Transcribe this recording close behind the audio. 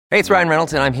Hey, it's Ryan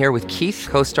Reynolds, and I'm here with Keith,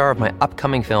 co-star of my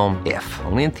upcoming film, If,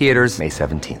 only in theaters May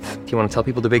 17th. Do you want to tell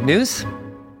people the big news?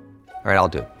 All right, I'll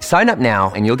do it. Sign up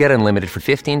now and you'll get unlimited for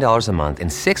 $15 a month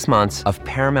and 6 months of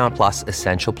Paramount Plus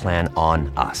Essential Plan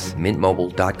on us.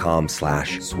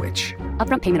 MintMobile.com/switch.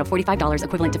 Upfront payment of $45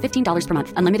 equivalent to $15 per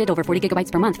month. Unlimited over 40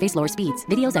 gigabytes per month. Face lower speeds.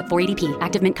 Videos at 480p.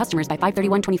 Active Mint customers by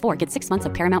 531.24 get 6 months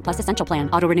of Paramount Plus Essential Plan.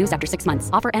 Auto renews after 6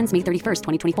 months. Offer ends May 31st,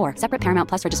 2024. Separate Paramount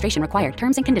Plus registration required.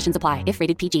 Terms and conditions apply if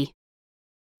rated PG.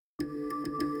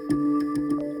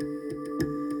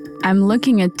 I'm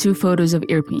looking at 2 photos of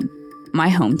Irpin, my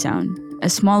hometown, a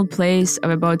small place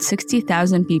of about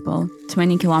 60,000 people,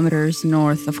 20 kilometers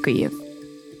north of Kyiv.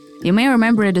 You may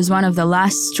remember it as one of the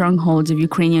last strongholds of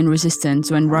Ukrainian resistance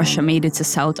when Russia made its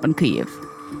assault on Kyiv,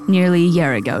 nearly a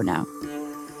year ago now.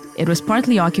 It was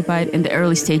partly occupied in the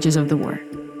early stages of the war.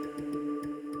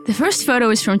 The first photo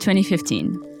is from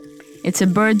 2015. It's a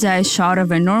bird's eye shot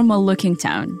of a normal-looking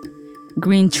town.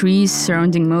 Green trees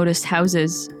surrounding modest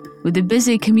houses, with a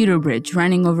busy commuter bridge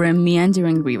running over a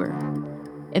meandering river.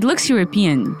 It looks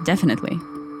European, definitely.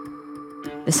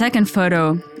 The second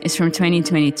photo is from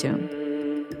 2022,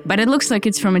 but it looks like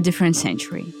it's from a different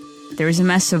century. There is a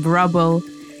mess of rubble,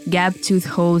 gap-toothed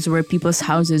holes where people's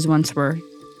houses once were.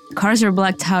 Cars are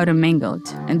blacked out and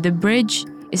mangled, and the bridge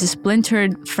is a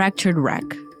splintered, fractured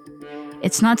wreck.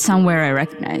 It's not somewhere I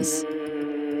recognize.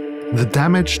 The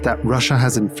damage that Russia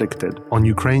has inflicted on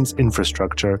Ukraine's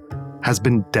infrastructure has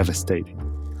been devastating.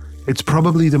 It's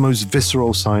probably the most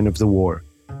visceral sign of the war.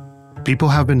 People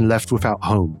have been left without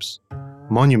homes.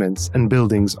 Monuments and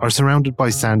buildings are surrounded by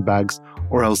sandbags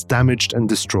or else damaged and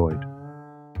destroyed.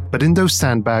 But in those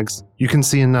sandbags, you can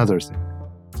see another thing: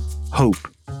 hope.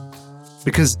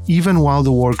 Because even while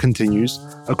the war continues,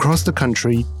 across the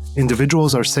country,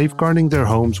 individuals are safeguarding their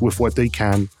homes with what they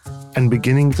can and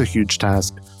beginning the huge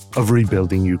task of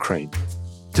rebuilding Ukraine.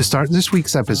 To start this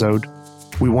week's episode,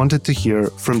 we wanted to hear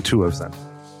from 2 of them.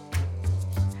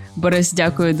 Борис,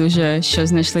 дякую дуже, що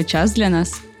знайшли час для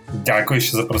нас. Дякую,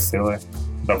 що запросили.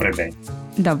 Добрий день.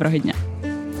 Доброго дня.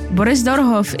 Boris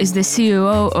Dorogov is the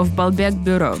CEO of Balbek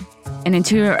Bureau, an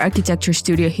interior architecture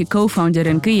studio he co-founded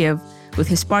in Kyiv with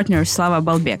his partner Slava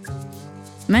Balbek.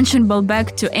 Mention Balbek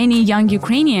to any young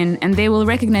Ukrainian and they will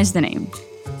recognize the name.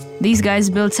 These guys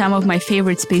built some of my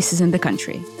favorite spaces in the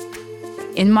country.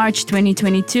 In March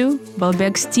 2022,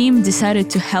 Balbek's team decided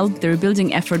to help the rebuilding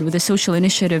effort with a social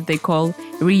initiative they call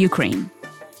Re-Ukraine.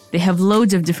 They have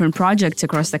loads of different projects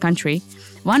across the country,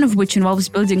 one of which involves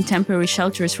building temporary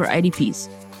shelters for IDPs,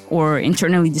 or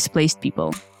internally displaced people.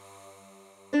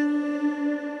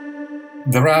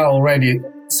 There are already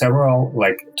several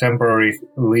temporary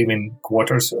living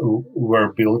quarters were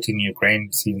built in Ukraine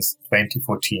since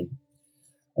 2014.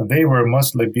 They were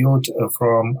mostly built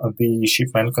from the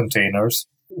shipment containers,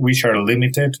 which are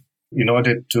limited in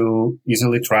order to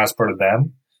easily transport them.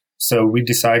 So we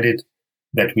decided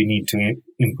that we need to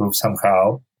improve somehow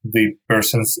the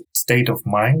person's state of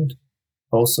mind,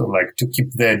 also to keep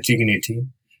their dignity,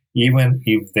 even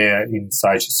if they're in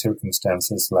such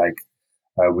circumstances like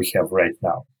we have right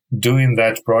now. Doing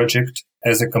that project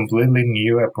as a completely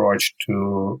new approach to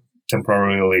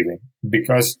temporary living,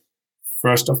 because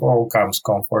first of all comes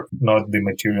comfort, not the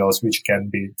materials which can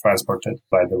be transported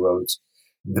by the roads.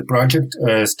 The project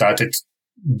started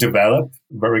develop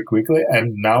very quickly, and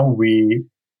now we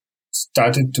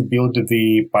started to build the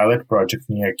pilot project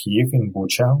near Kyiv in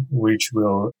Bucha, which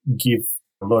will give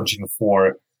lodging for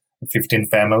 15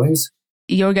 families.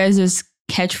 Your guys'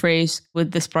 catchphrase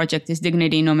with this project is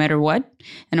dignity no matter what.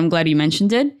 And I'm glad you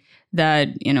mentioned it, that,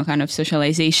 kind of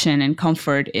socialization and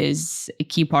comfort is a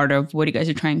key part of what you guys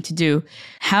are trying to do.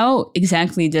 How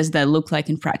exactly does that look like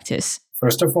in practice?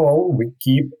 First of all, we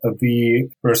keep the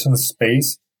person's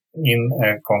space in a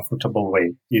comfortable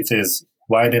way. It is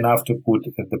wide enough to put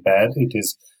the bed. It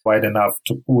is wide enough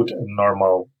to put a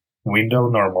normal window,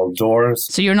 normal doors.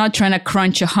 So you're not trying to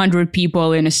crunch 100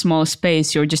 people in a small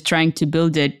space. You're just trying to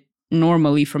build it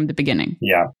normally from the beginning.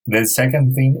 Yeah. The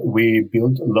second thing, we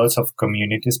build lots of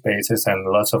community spaces and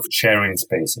lots of sharing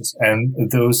spaces. And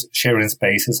those sharing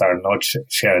spaces are not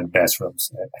shared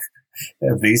bathrooms.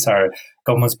 These are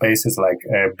common spaces like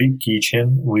a big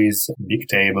kitchen with big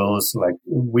tables,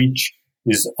 which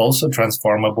is also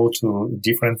transformable to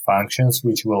different functions,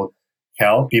 which will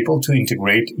help people to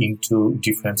integrate into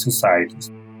different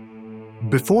societies.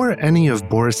 Before any of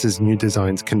Boris's new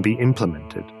designs can be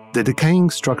implemented, the decaying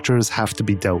structures have to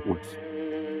be dealt with.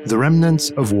 The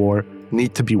remnants of war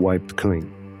need to be wiped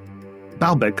clean.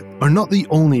 Balbek are not the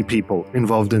only people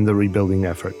involved in the rebuilding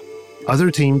effort. Other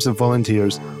teams of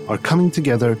volunteers are coming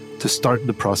together to start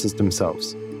the process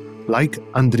themselves, like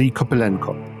Andriy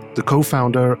Kopelenko, the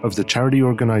co-founder of the charity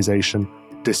organization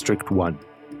District 1.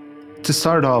 To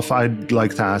start off, I'd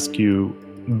like to ask you,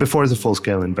 before the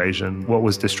full-scale invasion, what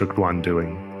was District 1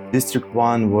 doing? District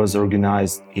 1 was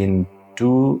organized in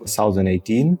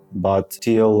 2018, but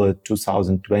till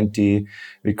 2020,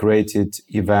 we created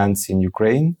events in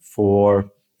Ukraine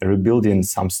for rebuilding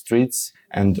some streets.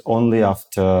 And only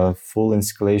after full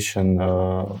escalation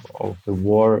of the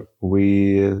war,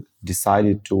 we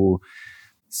decided to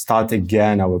start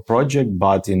again our project,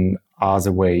 but in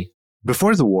other way.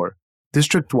 Before the war,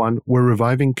 District 1 were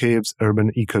reviving Kyiv's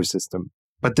urban ecosystem,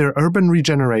 but their urban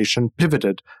regeneration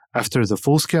pivoted after the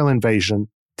full-scale invasion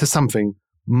to something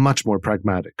much more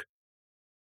pragmatic.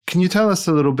 Can you tell us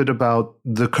a little bit about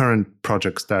the current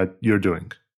projects that you're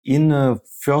doing? In the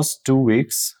first 2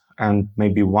 weeks and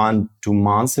maybe 1-2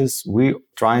 months, we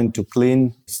trying to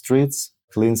clean streets,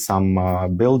 clean some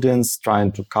buildings,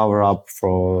 trying to cover up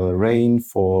for rain,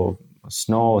 for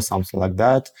snow or something like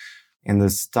that. In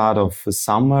the start of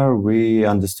summer, we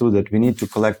understood that we need to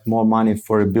collect more money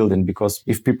for rebuilding, because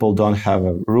if people don't have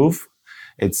a roof,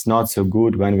 it's not so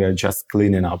good when we are just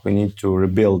cleaning up. We need to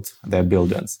rebuild their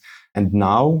buildings. And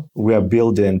now we are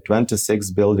building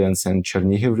 26 buildings in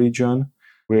Chernihiv region.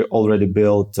 We already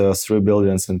built 3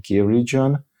 buildings in Kyiv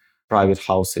region, private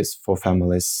houses for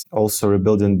families. Also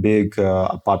rebuilding big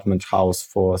apartment house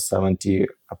for 70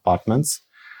 apartments.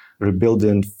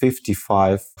 Rebuilding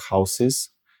 55 houses,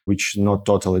 which not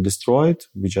totally destroyed.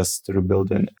 We just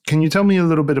rebuilding. Can you tell me a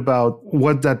little bit about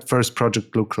what that first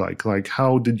project looked like? Like,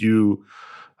 how did you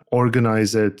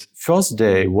organize it? First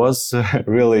day was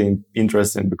really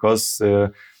interesting, because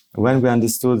when we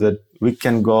understood that we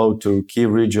can go to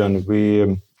Kyiv region,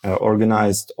 we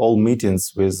organized all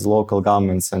meetings with local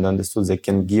governments and understood they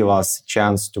can give us a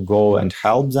chance to go and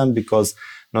help them, because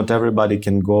not everybody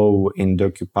can go in the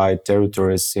occupied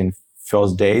territories in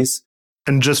first days.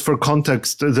 And just for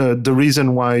context, the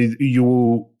reason why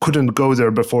you couldn't go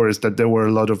there before is that there were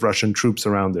a lot of Russian troops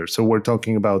around there. So we're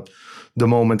talking about the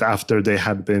moment after they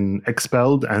had been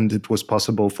expelled and it was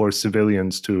possible for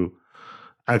civilians to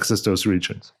access those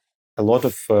regions. A lot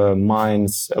of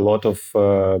mines, a lot of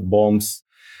bombs.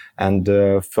 And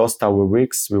first our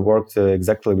weeks, we worked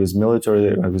exactly with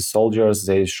military, with soldiers.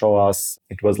 They show us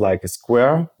it was like a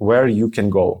square where you can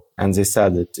go. And they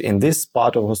said that in this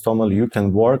part of Hostomel, you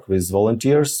can work with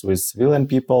volunteers, with civilian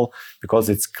people, because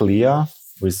it's clear,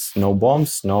 with no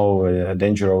bombs, no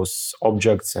dangerous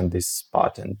objects in this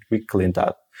part. And we cleaned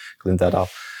that up.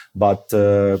 But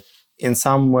in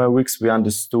some weeks, we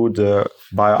understood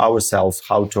by ourselves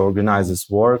how to organize this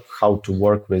work, how to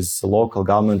work with local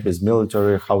government, with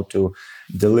military, how to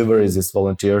deliver these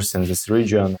volunteers in this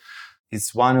region.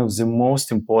 It's one of the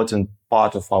most important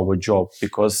part of our job,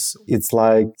 because it's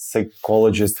like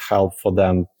psychologist help for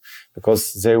them,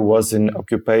 because there was an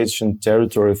occupation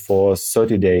territory for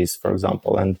 30 days, for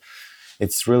example, and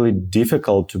it's really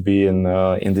difficult to be in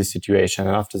this situation.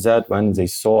 And after that, when they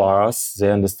saw us,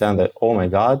 they understand that, oh my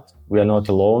God, we are not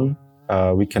alone.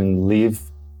 We can live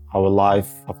our life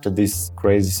after this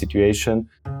crazy situation.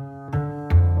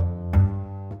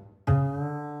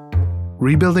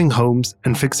 Rebuilding homes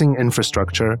and fixing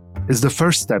infrastructure is the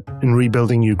first step in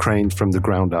rebuilding Ukraine from the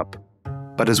ground up.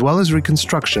 But as well as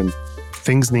reconstruction,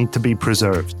 things need to be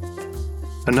preserved.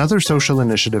 Another social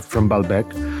initiative from Baalbek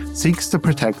seeks to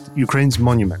protect Ukraine's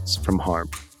monuments from harm.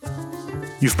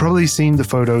 You've probably seen the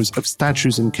photos of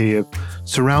statues in Kyiv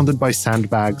surrounded by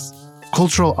sandbags,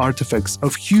 cultural artifacts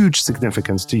of huge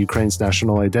significance to Ukraine's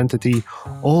national identity,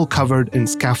 all covered in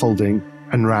scaffolding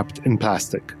and wrapped in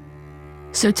plastic.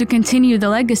 So to continue the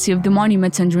legacy of the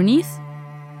monuments underneath,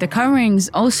 the coverings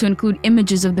also include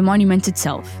images of the monument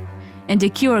itself and a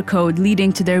QR code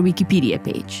leading to their Wikipedia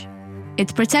page.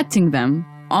 It's protecting them,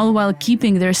 all while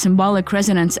keeping their symbolic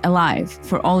resonance alive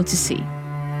for all to see.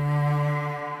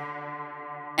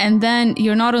 And then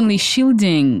you're not only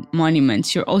shielding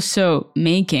monuments, you're also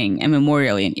making a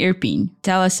memorial in Irpin.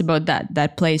 Tell us about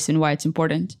that place and why it's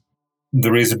important.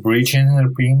 There is a bridge in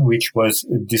Irpin which was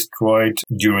destroyed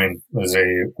during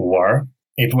the war.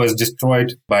 It was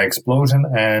destroyed by explosion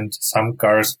and some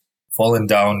cars fallen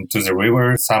down to the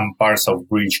river. Some parts of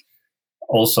bridge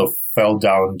also fell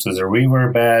down to the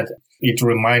riverbed. It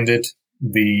reminded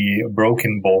the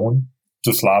broken bone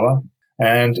to Slava,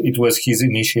 and it was his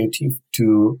initiative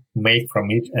to make from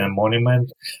it a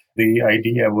monument. The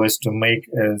idea was to make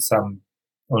some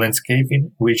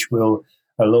landscaping which will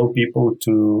allow people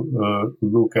to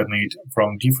look at it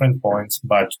from different points,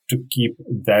 but to keep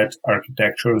that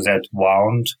architecture, that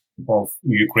wound of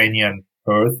Ukrainian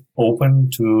earth open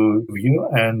to view,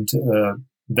 and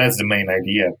that's the main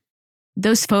idea.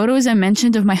 Those photos I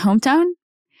mentioned of my hometown,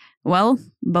 Well,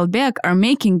 Baalbek are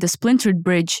making the splintered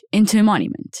bridge into a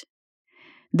monument.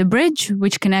 The bridge,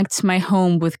 which connects my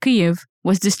home with Kyiv,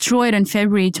 was destroyed on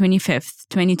February 25th,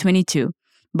 2022,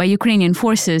 by Ukrainian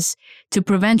forces to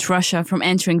prevent Russia from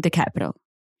entering the capital.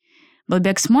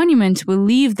 Baalbek's monument will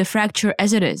leave the fracture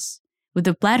as it is, with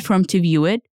a platform to view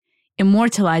it,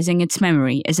 immortalizing its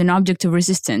memory as an object of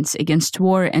resistance against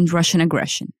war and Russian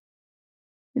aggression.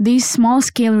 These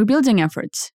small-scale rebuilding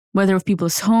efforts, whether of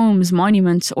people's homes,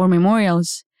 monuments, or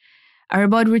memorials, are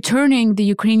about returning the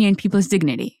Ukrainian people's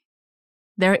dignity.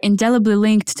 They're indelibly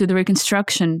linked to the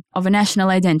reconstruction of a national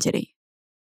identity.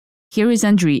 Here is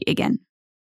Andriy again.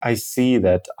 I see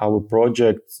that our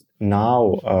project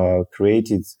now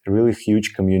created a really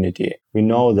huge community. We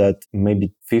know that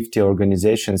maybe 50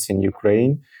 organizations in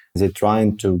Ukraine, they're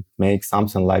trying to make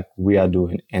something like we are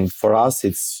doing. And for us,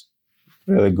 it's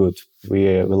really good.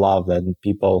 We love that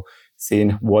people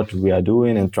seeing what we are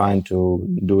doing and trying to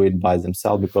do it by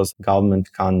themselves, because government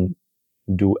can't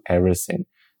do everything.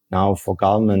 Now for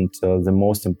government, the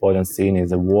most important thing is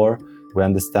the war. We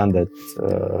understand that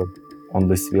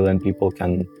only civilian people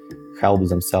can help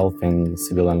themselves in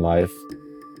civilian life.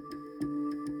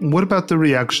 What about the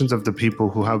reactions of the people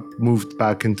who have moved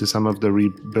back into some of the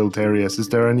rebuilt areas? Is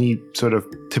there any sort of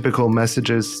typical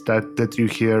messages that you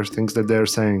hear, things that they're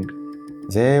saying?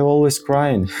 They're always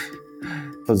crying.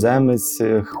 For them, it's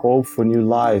hope for new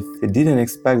life. They didn't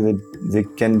expect that they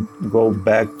can go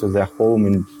back to their home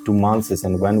in 2 months.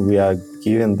 And when we are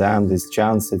giving them this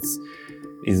chance, it's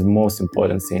the most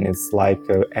important thing. It's like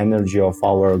energy of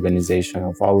our organization,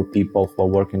 of our people who are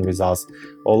working with us.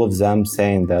 All of them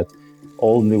saying that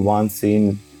only one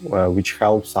thing which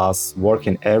helps us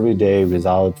working every day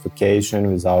without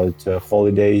vacation, without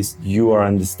holidays. You are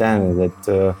understanding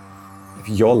that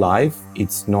your life,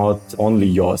 it's not only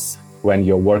yours. When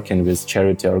you're working with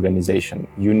charity organization,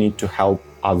 you need to help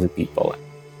other people.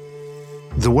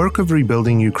 The work of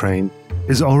rebuilding Ukraine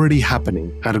is already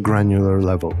happening at a granular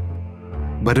level.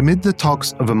 But amid the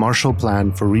talks of a Marshall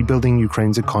Plan for rebuilding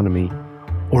Ukraine's economy,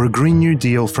 or a Green New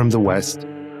Deal from the West,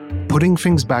 putting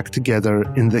things back together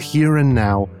in the here and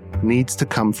now needs to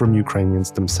come from Ukrainians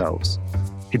themselves.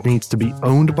 It needs to be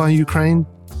owned by Ukraine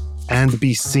and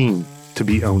be seen to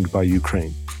be owned by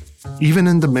Ukraine. Even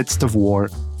in the midst of war,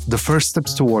 the first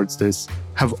steps towards this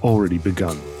have already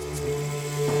begun.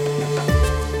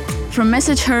 From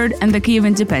Message Heard and the Kyiv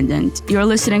Independent, you're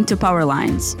listening to Power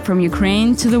Lines, from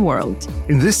Ukraine to the world.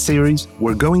 In this series,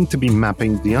 we're going to be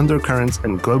mapping the undercurrents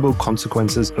and global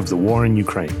consequences of the war in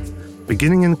Ukraine,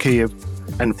 beginning in Kyiv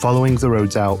and following the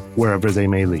roads out wherever they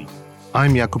may lead.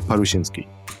 I'm Jakub Parushinsky.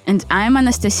 And I'm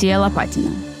Anastasia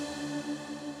Lopatina.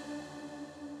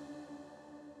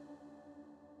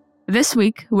 This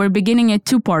week, we're beginning a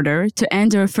two-parter to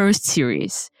end our first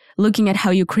series, looking at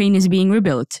how Ukraine is being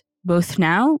rebuilt, both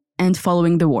now and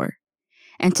following the war.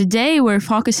 And today, we're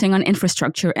focusing on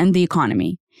infrastructure and the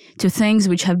economy, two things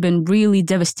which have been really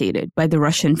devastated by the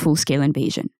Russian full-scale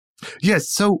invasion. Yes,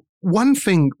 so one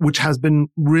thing which has been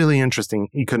really interesting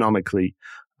economically,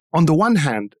 on the one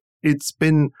hand, it's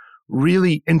been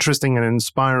really interesting and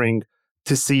inspiring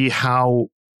to see how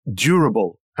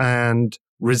durable and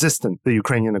resistant the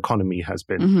Ukrainian economy has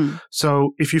been. Mm-hmm.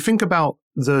 So if you think about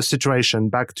the situation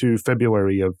back to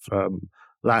February of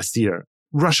last year,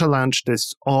 Russia launched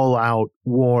this all-out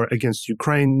war against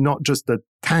Ukraine, not just the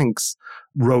tanks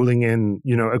rolling in,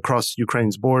 across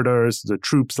Ukraine's borders, the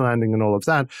troops landing and all of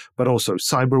that, but also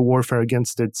cyber warfare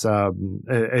against its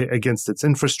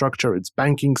infrastructure, its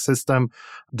banking system.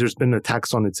 There's been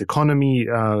attacks on its economy,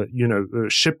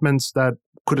 shipments that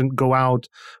couldn't go out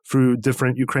through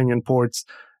different Ukrainian ports.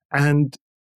 And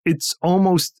it's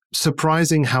almost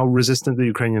surprising how resistant the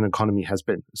Ukrainian economy has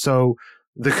been. So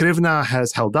the hryvnia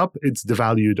has held up. It's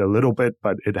devalued a little bit,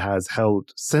 but it has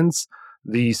held since.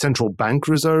 The central bank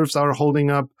reserves are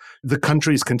holding up. The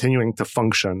country is continuing to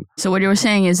function. So what you're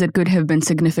saying is it could have been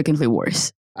significantly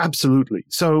worse. Absolutely.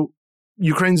 So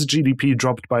Ukraine's GDP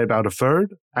dropped by about a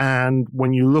third. And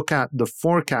when you look at the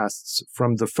forecasts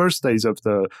from the first days of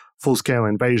the full-scale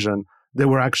invasion, they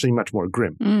were actually much more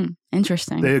grim.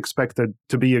 Interesting. They expected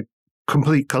to be a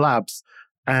complete collapse.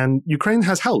 And Ukraine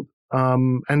has held.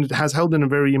 And it has held in a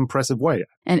very impressive way.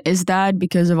 And is that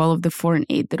because of all of the foreign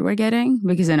aid that we're getting?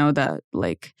 Because I know that,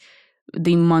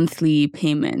 the monthly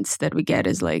payments that we get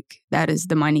is that is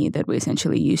the money that we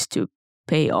essentially use to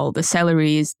pay all the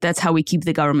salaries. That's how we keep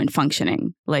the government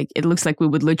functioning. It looks like we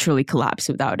would literally collapse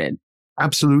without it.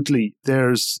 Absolutely.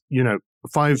 There's,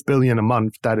 $5 billion a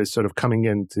month that is sort of coming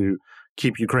in to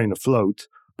keep Ukraine afloat.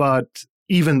 But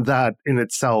even that in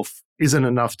itself isn't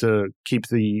enough to keep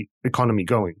the economy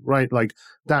going, right? Like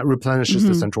that replenishes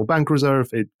the central bank reserve.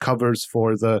 It covers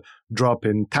for the drop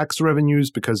in tax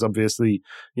revenues because obviously,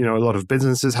 a lot of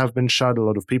businesses have been shut. A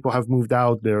lot of people have moved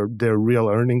out. Their real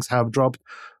earnings have dropped.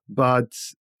 But,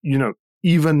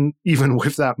 even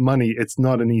with that money, it's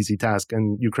not an easy task,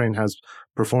 and Ukraine has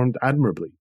performed admirably.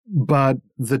 But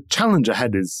the challenge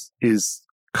ahead is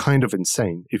kind of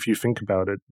insane if you think about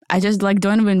it. I just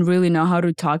don't even really know how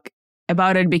to talk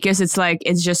about it because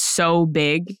it's just so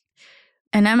big.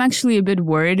 And I'm actually a bit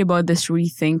worried about this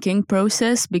rethinking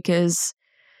process because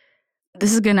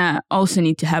this is gonna also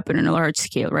need to happen on a large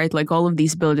scale, right? Like all of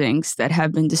these buildings that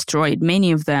have been destroyed,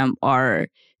 many of them are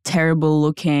terrible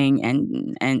looking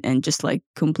and just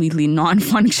completely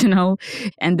non-functional.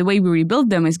 And the way we rebuild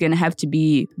them is going to have to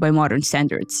be by modern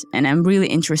standards. And I'm really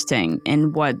interested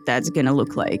in what that's going to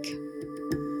look like.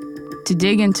 To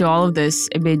dig into all of this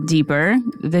a bit deeper,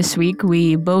 this week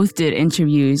we both did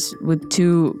interviews with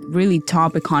two really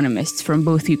top economists from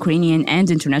both Ukrainian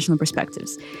and international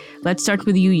perspectives. Let's start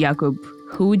with you, Jakub.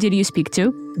 Who did you speak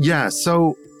to? Yeah,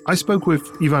 so I spoke with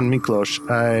Ivan Miklos,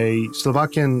 a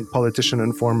Slovakian politician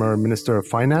and former Minister of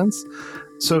Finance.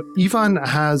 So Ivan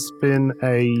has been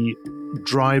a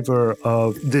driver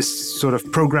of this sort of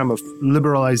program of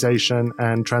liberalization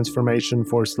and transformation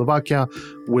for Slovakia,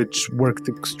 which worked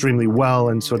extremely well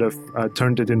and sort of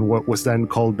turned it in what was then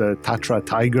called the Tatra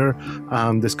Tiger,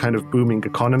 this kind of booming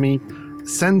economy.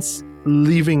 Since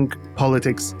leaving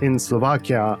politics in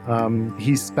Slovakia,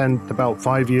 he spent about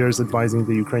 5 years advising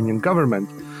the Ukrainian government,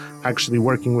 actually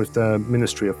working with the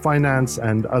Ministry of Finance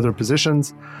and other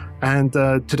positions. And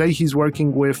today he's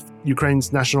working with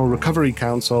Ukraine's National Recovery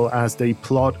Council as they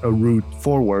plot a route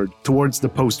forward towards the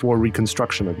post-war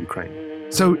reconstruction of Ukraine.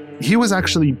 So he was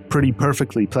actually pretty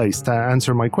perfectly placed to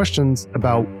answer my questions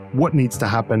about what needs to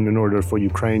happen in order for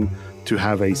Ukraine to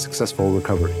have a successful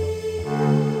recovery.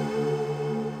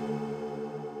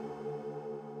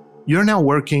 You're now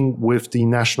working with the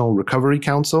National Recovery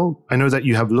Council. I know that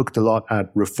you have looked a lot at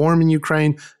reform in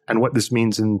Ukraine and what this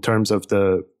means in terms of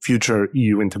the future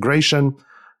EU integration.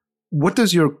 What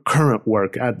does your current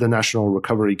work at the National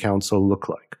Recovery Council look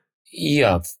like?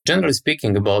 Yeah, generally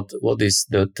speaking about what is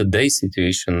the today's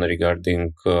situation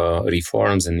regarding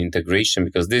reforms and integration,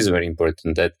 because this is very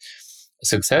important, that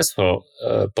successful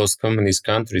post-communist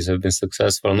countries have been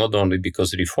successful not only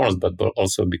because reforms, but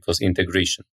also because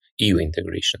integration. EU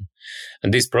integration.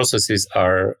 And these processes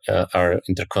are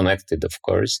interconnected, of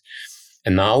course.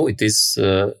 And now it is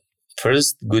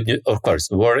first good news. Of course,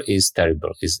 war is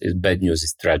terrible, is bad news,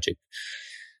 is tragic.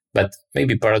 But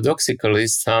maybe paradoxically,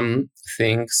 some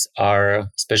things are,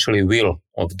 especially will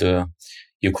of the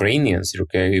Ukrainians,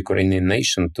 Ukrainian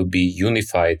nation to be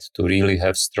unified, to really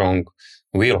have strong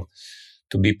will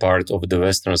to be part of the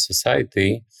Western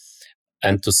society,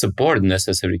 and to support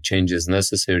necessary changes,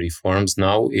 necessary reforms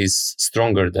now is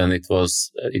stronger than it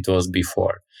was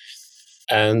before.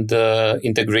 And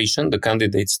integration, the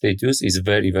candidate status, is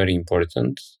very, very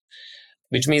important,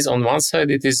 which means on one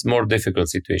side it is more difficult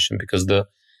situation because the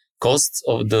costs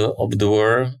of the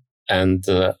war and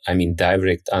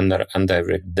direct and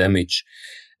indirect damage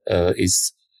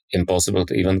is impossible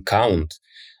to even count.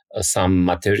 Some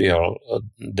material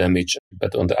damage,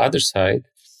 but on the other side,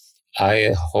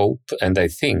 I hope and I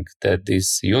think that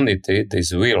this unity,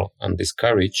 this will and this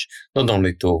courage, not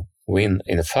only to win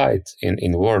in a fight,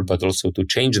 in war, but also to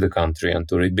change the country and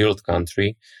to rebuild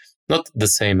country, not the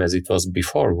same as it was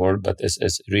before war, but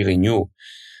as really new,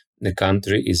 the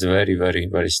country is very, very,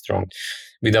 very strong.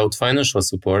 Without financial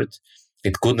support,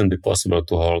 it couldn't be possible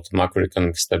to hold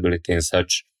macroeconomic stability in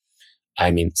such,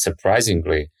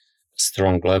 surprisingly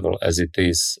strong level as it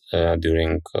is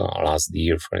during last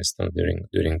year, for instance,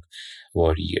 during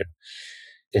war year.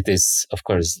 It is, of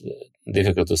course,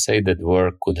 difficult to say that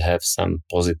war could have some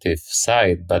positive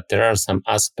side, but there are some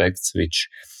aspects which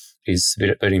is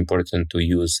very, very important to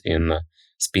use in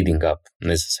speeding up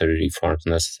necessary reforms,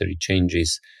 necessary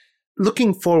changes.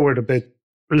 Looking forward a bit,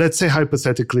 let's say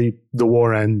hypothetically the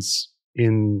war ends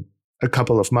in a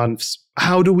couple of months.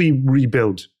 How do we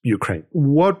rebuild Ukraine?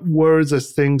 What were the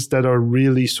things that are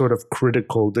really sort of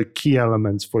critical, the key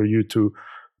elements for you to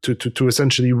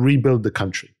essentially rebuild the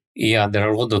country? Yeah, there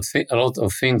are a lot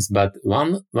of things, but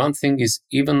one thing is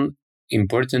even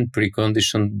important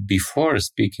precondition before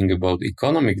speaking about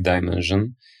economic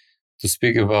dimension, to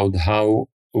speak about how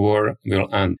war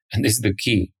will end. And this is the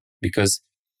key, because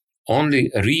only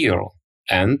a real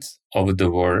end of the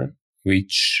war,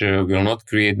 which will not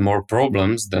create more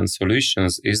problems than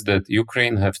solutions, is that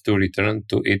Ukraine have to return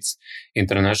to its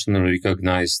internationally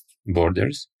recognized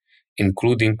borders,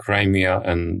 including Crimea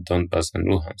and Donbas and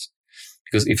Luhansk.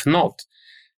 Because if not,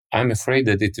 I'm afraid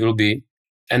that it will be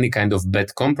any kind of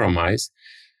bad compromise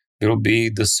will be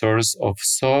the source of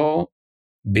so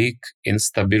big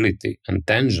instability and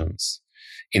tensions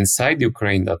inside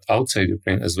Ukraine, that outside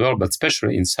Ukraine as well, but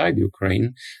especially inside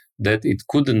Ukraine, that it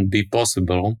couldn't be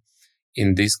possible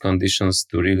in these conditions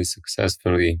to really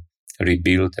successfully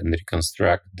rebuild and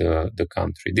reconstruct the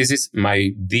country. This is my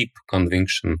deep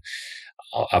conviction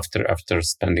after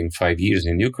spending 5 years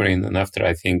in Ukraine, and after,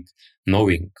 I think,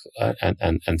 knowing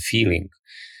and feeling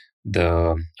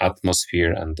the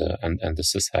atmosphere and the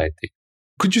society.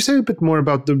 Could you say a bit more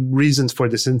about the reasons for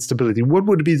this instability? What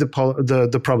would be the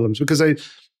problems? Because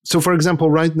so for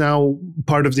example, right now,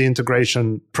 part of the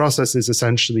integration process is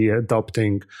essentially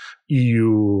adopting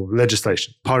EU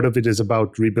legislation. Part of it is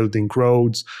about rebuilding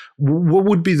roads. What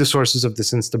would be the sources of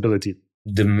this instability?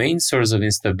 The main source of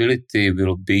instability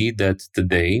will be that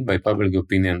today, by public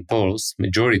opinion polls,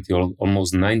 majority,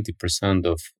 almost 90%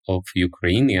 of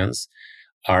Ukrainians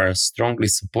are strongly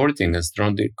supporting and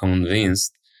strongly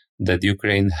convinced that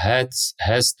Ukraine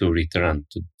has to return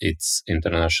to its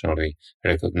internationally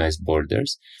recognized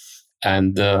borders.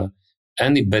 And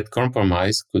any bad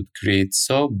compromise could create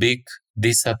so big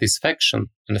dissatisfaction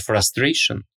and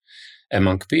frustration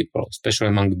among people, especially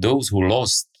among those who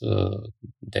lost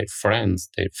their friends,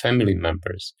 their family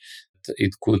members.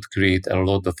 It could create a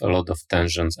lot of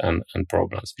tensions and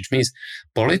problems, which means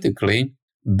politically,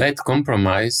 bad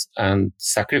compromise and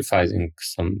sacrificing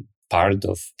some part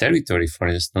of territory, for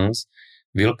instance,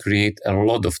 will create a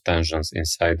lot of tensions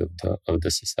inside of the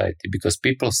society, because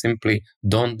people simply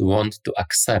don't want to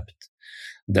accept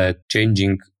that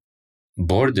changing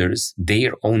borders,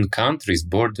 their own country's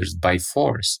borders, by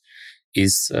force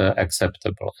is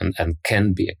acceptable and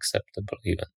can be acceptable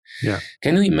even. Yeah.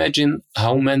 Can you imagine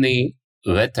how many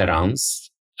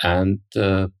veterans and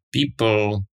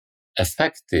people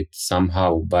affected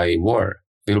somehow by war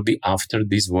will be after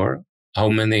this war? How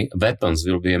many weapons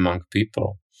will be among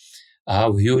people?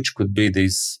 How huge could be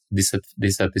this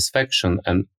dissatisfaction,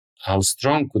 and how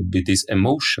strong could be this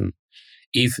emotion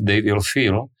if they will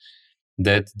feel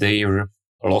that their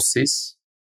losses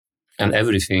and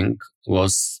everything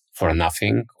was for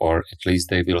nothing, or at least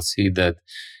they will see that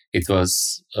it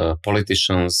was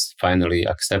politicians finally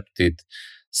accepted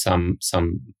some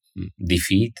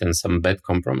defeat and some bad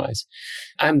compromise.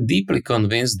 I'm deeply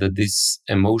convinced that this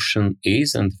emotion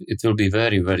is, and it will be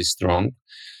very, very strong.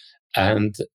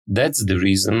 And that's the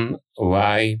reason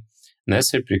why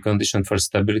necessary precondition for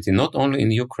stability, not only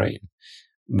in Ukraine,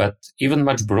 but even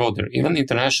much broader, even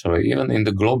internationally, even in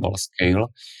the global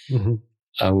scale,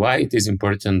 why it is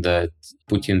important that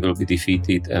Putin will be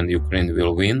defeated and Ukraine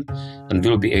will win and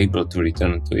will be able to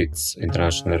return to its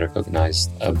internationally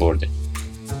recognized border.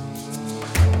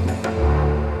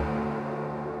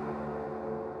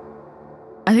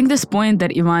 I think this point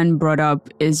that Ivan brought up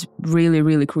is really,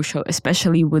 really crucial,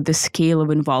 especially with the scale of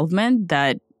involvement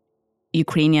that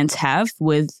Ukrainians have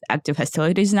with active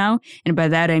hostilities now. And by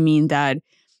that, I mean that,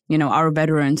 our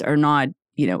veterans are not,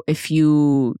 a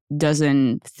few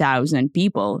dozen thousand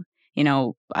people.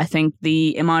 I think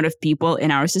the amount of people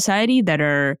in our society that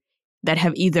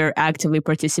have either actively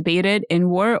participated in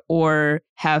war or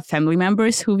have family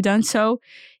members who've done so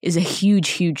is a huge,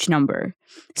 huge number.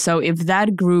 So if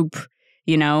that group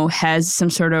has some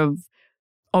sort of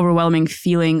overwhelming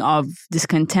feeling of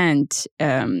discontent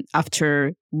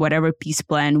after whatever peace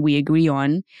plan we agree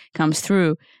on comes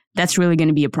through, that's really going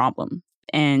to be a problem.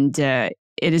 And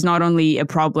it is not only a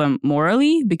problem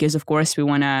morally, because of course we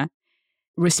want to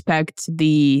respect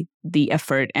the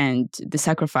effort and the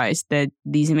sacrifice that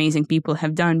these amazing people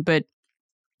have done, but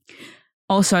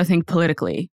also I think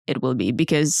politically it will be,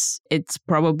 because it's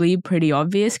probably pretty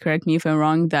obvious, correct me if I'm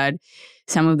wrong, that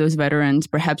some of those veterans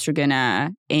perhaps are going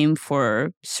to aim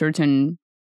for certain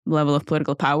level of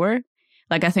political power.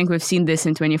 Like I think we've seen this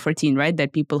in 2014, right?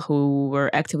 That people who were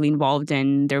actively involved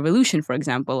in the revolution, for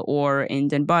example, or in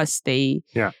Donbass, they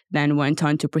then went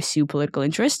on to pursue political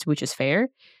interest, which is fair.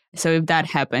 So if that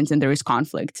happens and there is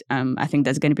conflict, I think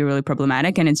that's going to be really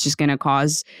problematic, and it's just going to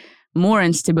cause more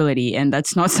instability. And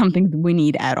that's not something that we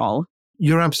need at all.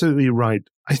 You're absolutely right.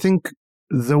 I think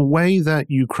the way that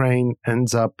Ukraine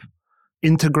ends up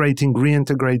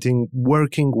reintegrating,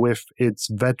 working with its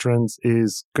veterans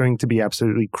is going to be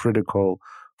absolutely critical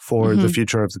for the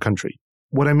future of the country.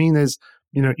 What I mean is,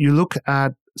 you look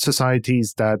at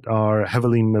societies that are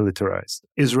heavily militarized,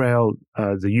 Israel,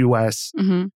 the US,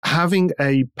 having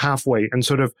a pathway and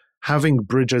sort of having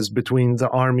bridges between the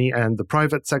army and the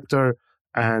private sector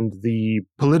and the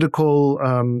political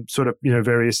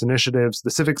various initiatives,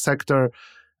 the civic sector,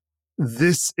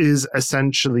 this is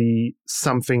essentially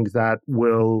something that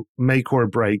will make or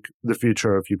break the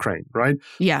future of Ukraine, right?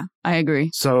 Yeah, I agree.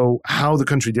 So how the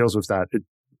country deals with that,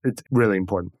 it's really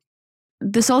important.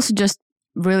 This also just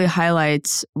really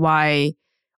highlights why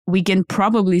we can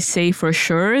probably say for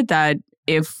sure that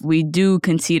if we do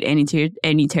concede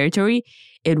any territory,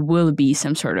 it will be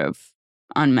some sort of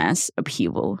en masse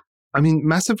upheaval. I mean,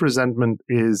 massive resentment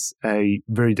is a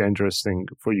very dangerous thing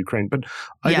for Ukraine. But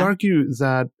I'd argue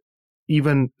that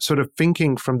even sort of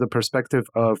thinking from the perspective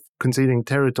of conceding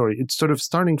territory, it's sort of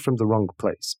starting from the wrong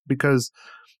place. Because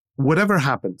whatever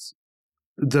happens,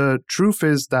 the truth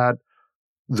is that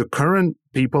the current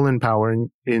people in power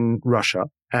in Russia,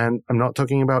 and I'm not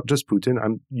talking about just Putin,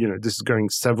 this is going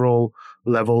several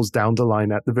levels down the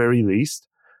line at the very least,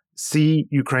 see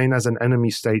Ukraine as an enemy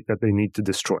state that they need to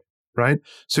destroy. Right?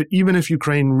 So even if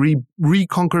Ukraine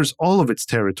reconquers all of its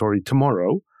territory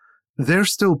tomorrow, they're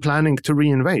still planning to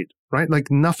reinvade, right? Like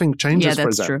nothing changes for them. Yeah,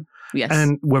 that's true. Yes.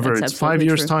 And whether it's 5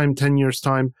 years' time, 10 years'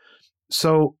 time.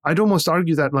 So I'd almost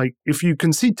argue that like if you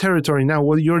concede territory now,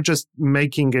 well, you're just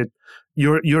making it,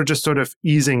 you're just sort of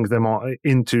easing them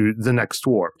into the next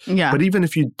war. Yeah. But even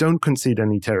if you don't concede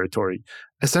any territory,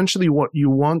 essentially what you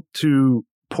want to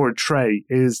portray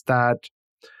is that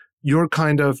you're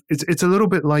kind of, it's a little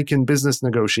bit like in business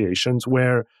negotiations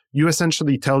where you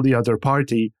essentially tell the other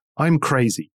party, I'm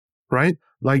crazy, right?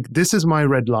 Like this is my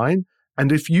red line.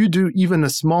 And if you do even a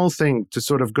small thing to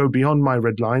sort of go beyond my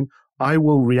red line, I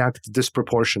will react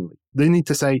disproportionately. They need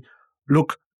to say,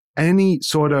 look, any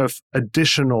sort of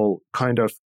additional kind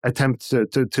of attempt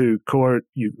to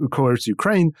coerce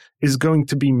Ukraine is going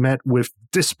to be met with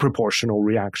disproportional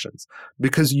reactions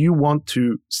because you want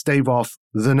to stave off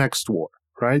the next war.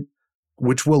 Right?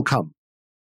 Which will come.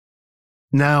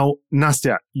 Now,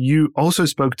 Nastya, you also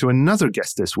spoke to another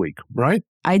guest this week, right?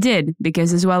 I did,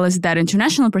 because as well as that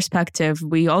international perspective,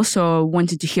 we also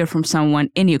wanted to hear from someone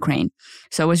in Ukraine.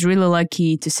 So I was really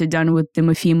lucky to sit down with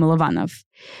Timofey Milovanov.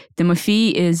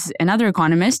 Timofey is another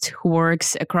economist who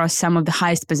works across some of the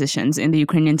highest positions in the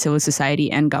Ukrainian civil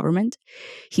society and government.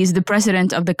 He's the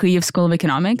president of the Kyiv School of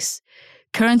Economics,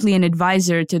 currently an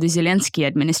advisor to the Zelensky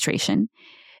administration,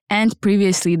 and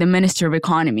previously the Minister of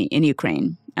Economy in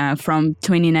Ukraine from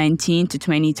 2019 to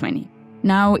 2020.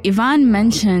 Now, Ivan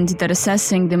mentioned that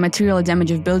assessing the material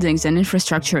damage of buildings and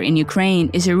infrastructure in Ukraine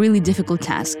is a really difficult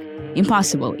task,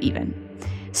 impossible even.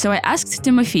 So I asked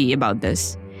Timofey about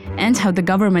this and how the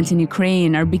government in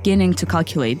Ukraine are beginning to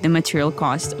calculate the material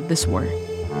cost of this war.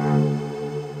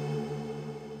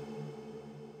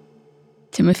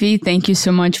 Timofey, thank you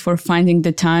so much for finding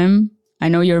the time. I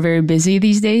know you're very busy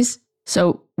these days.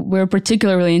 So we're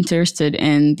particularly interested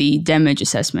in the damage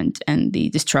assessment and the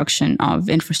destruction of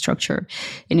infrastructure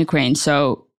in Ukraine.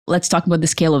 So let's talk about the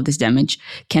scale of this damage.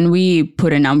 Can we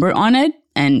put a number on it?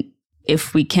 And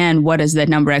if we can, what does that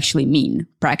number actually mean,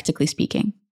 practically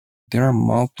speaking? There are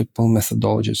multiple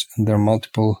methodologies and there are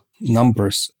multiple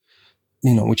numbers,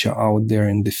 which are out there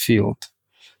in the field.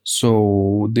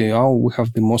 So we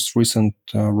have the most recent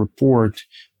report,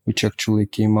 which actually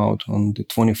came out on the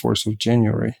 24th of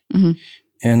January. Mm-hmm.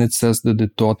 And it says that the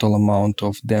total amount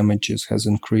of damages has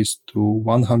increased to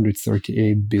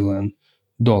 $138 billion.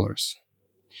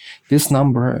 This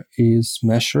number is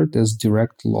measured as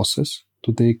direct losses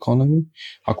to the economy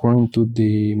according to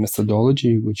the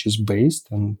methodology, which is based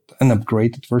on an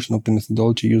upgraded version of the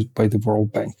methodology used by the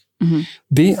World Bank. Mm-hmm.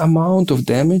 The amount of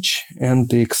damage and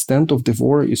the extent of the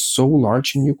war is so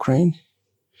large in Ukraine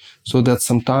so that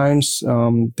sometimes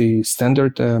the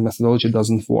standard methodology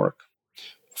doesn't work.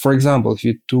 For example, if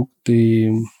you took the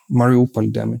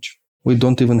Mariupol damage, we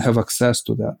don't even have access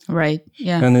to that. Right,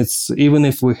 yeah. And even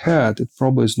if we had, it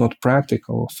probably is not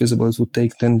practical or feasible. It would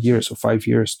take 10 years or 5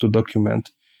 years to document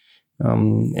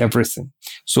everything.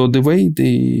 So the way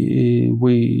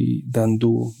we then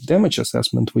do damage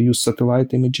assessment, we use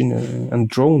satellite imaging and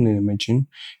drone imaging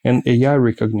and AI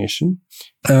recognition.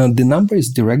 The number is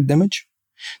direct damage.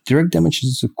 Direct damage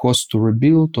is the cost to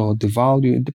rebuild or the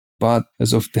value, but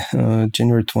as of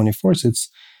January 24th, it's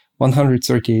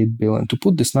 $138 billion. To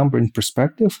put this number in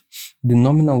perspective, the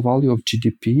nominal value of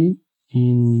GDP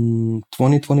in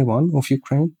 2021 of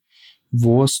Ukraine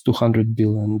was $200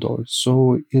 billion.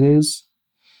 So it is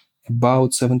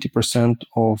about 70%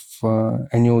 of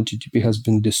annual GDP has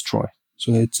been destroyed.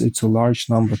 So it's a large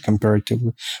number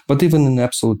comparatively. But even in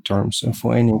absolute terms,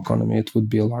 for any economy, it would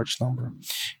be a large number.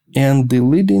 And the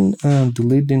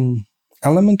leading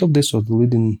element of this, or the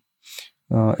leading,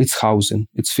 it's housing.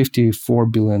 It's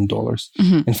 $54 billion.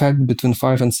 Mm-hmm. In fact, between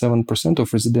 5 and 7%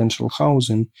 of residential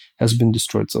housing has been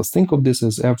destroyed. So think of this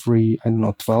as every,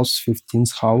 12th,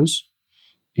 15th house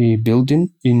a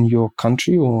building in your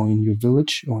country or in your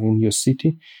village or in your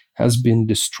city has been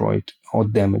destroyed or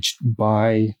damaged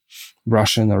by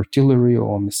Russian artillery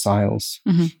or missiles.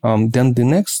 Then the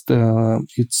next,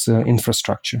 it's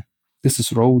infrastructure. This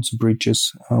is roads,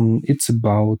 bridges. It's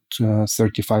about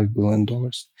 $35 billion.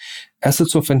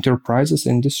 Assets of enterprises,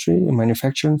 industry,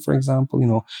 manufacturing, for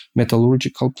example,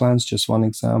 metallurgical plants, just one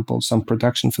example. Some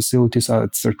production facilities are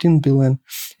at 13 billion,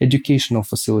 educational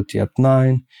facility at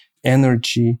 9,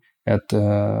 energy at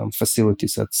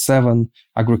facilities at 7,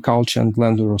 agriculture and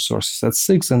land resources at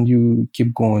 6, and you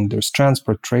keep going. There's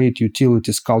transport, trade,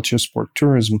 utilities, culture, sport,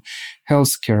 tourism,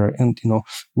 healthcare, and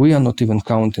we are not even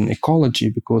counting ecology,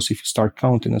 because if you start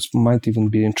counting, it might even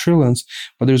be in trillions.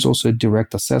 But there's also a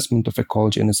direct assessment of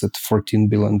ecology, and it's at $14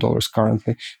 billion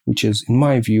currently, which is, in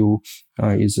my view,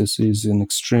 is an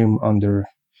extreme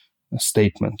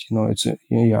understatement. It's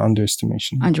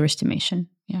underestimation. Underestimation,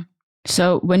 yeah.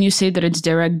 So when you say that it's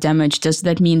direct damage, does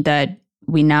that mean that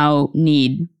we now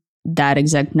need that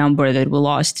exact number that we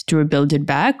lost to rebuild it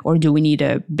back, or do we need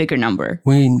a bigger number?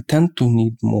 We intend to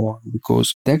need more,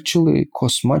 because it actually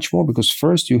costs much more, because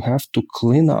first you have to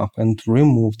clean up and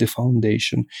remove the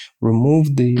foundation,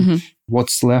 remove the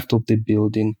what's left of the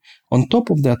building. On top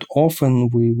of that, often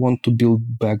we want to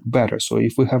build back better. So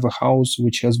if we have a house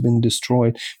which has been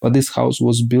destroyed, but this house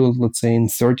was built, let's say, in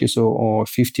 30s or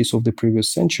 50s of the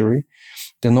previous century,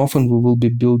 then often we will be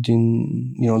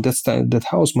building, that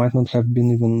house might not have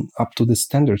been even up to the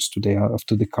standards today, up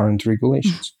to the current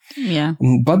regulations. Yeah.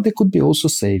 But there could be also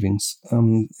savings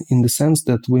in the sense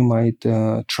that we might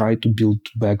try to build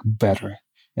back better,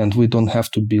 and we don't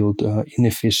have to build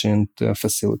inefficient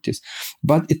facilities.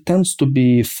 But it tends to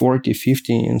be 40,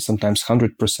 50, and sometimes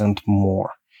 100%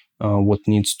 more what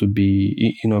needs to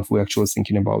be, if we're actually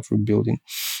thinking about rebuilding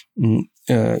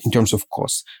in terms of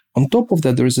costs. On top of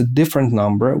that, there is a different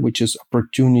number, which is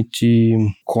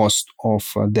opportunity cost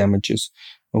of damages,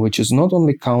 which is not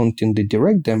only counting the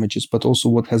direct damages, but also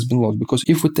what has been lost. Because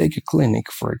if we take a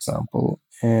clinic, for example,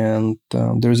 and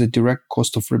there is a direct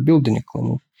cost of rebuilding a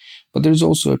clinic, but there's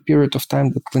also a period of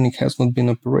time that clinic has not been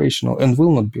operational and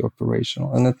will not be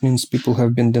operational. And that means people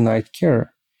have been denied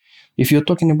care. If you're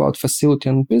talking about facility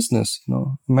and business,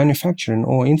 manufacturing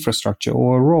or infrastructure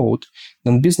or a road,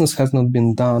 then business has not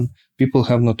been done, people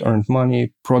have not earned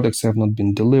money, products have not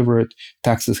been delivered,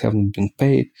 taxes have not been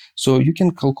paid. So you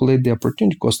can calculate the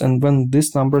opportunity cost. And when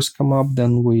these numbers come up,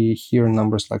 then we hear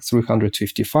numbers like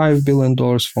 $355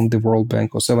 billion from the World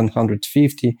Bank or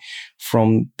 750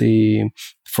 from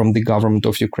the government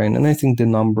of Ukraine. And I think the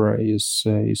number is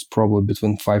probably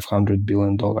between $500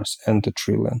 billion and $1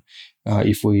 trillion.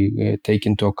 If we take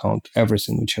into account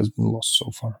everything which has been lost so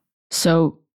far.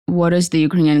 So what is the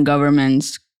Ukrainian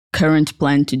government's current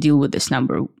plan to deal with this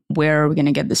number? Where are we going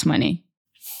to get this money?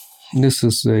 This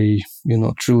is a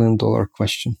 $1 trillion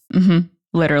question.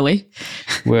 Literally.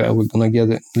 Where are we going to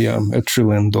get it? Yeah, $1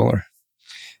 trillion.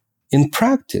 In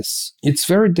practice, it's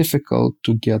very difficult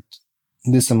to get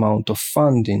this amount of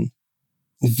funding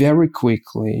very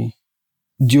quickly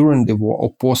during the war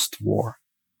or post-war,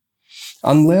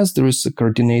 unless there is a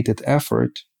coordinated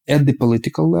effort at the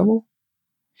political level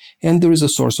and there is a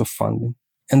source of funding.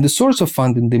 And the source of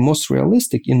funding, the most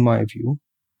realistic, in my view,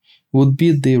 would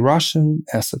be the Russian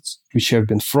assets, which have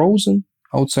been frozen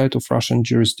outside of Russian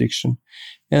jurisdiction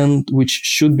and which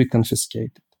should be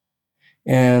confiscated.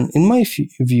 And in my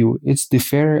view, it's the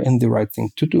fair and the right thing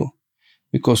to do,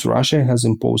 because Russia has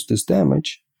imposed this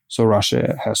damage, so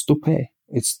Russia has to pay.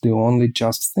 It's the only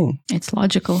just thing. It's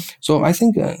logical. So I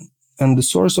think, and the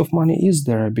source of money is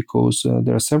there, because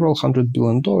there are several $100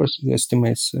 billion. The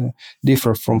estimates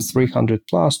differ from 300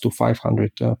 plus to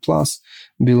 500 plus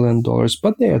 $billion,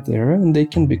 but they are there and they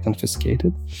can be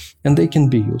confiscated and they can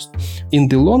be used. In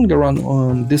the longer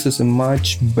run, this is a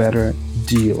much better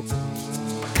deal.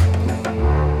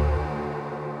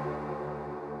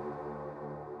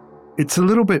 It's a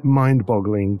little bit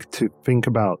mind-boggling to think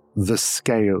about the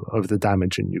scale of the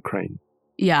damage in Ukraine.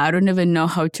 Yeah, I don't even know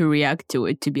how to react to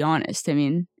it, to be honest. I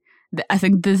mean, I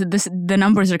think the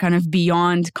numbers are kind of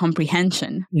beyond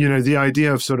comprehension. The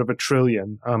idea of sort of $1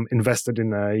 trillion invested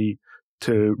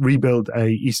to rebuild a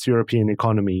East European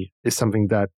economy is something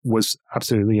that was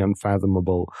absolutely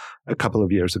unfathomable a couple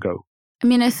of years ago. I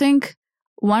mean, I think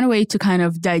one way to kind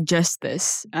of digest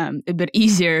this a bit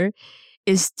easier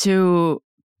is to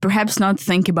perhaps not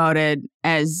think about it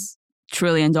as $1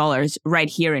 trillion right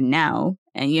here and now.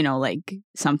 And, like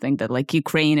something that like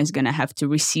Ukraine is going to have to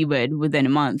receive it within a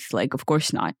month. Like, of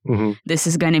course not. Mm-hmm. This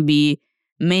is going to be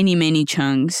many, many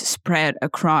chunks spread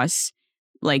across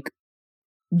like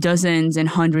dozens and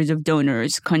hundreds of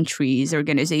donors, countries,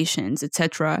 organizations,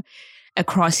 etc.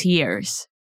 across years.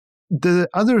 The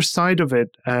other side of it,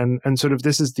 and sort of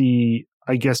this is the,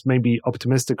 I guess, maybe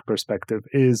optimistic perspective,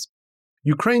 is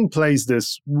Ukraine plays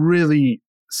this really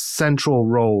central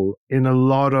role in a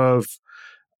lot of,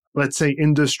 let's say,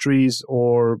 industries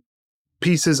or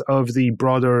pieces of the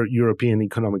broader European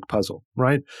economic puzzle,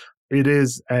 right? It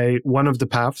is one of the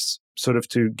paths sort of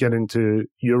to get into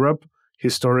Europe.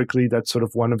 Historically, that's sort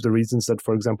of one of the reasons that,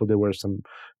 for example, there were some,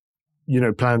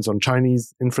 plans on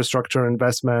Chinese infrastructure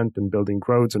investment and building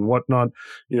roads and whatnot,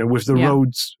 with the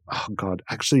roads. Oh God,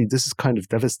 actually, this is kind of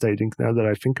devastating now that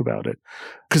I think about it.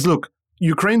 Because look,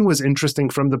 Ukraine was interesting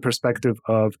from the perspective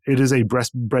of it is a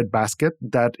breadbasket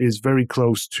that is very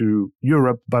close to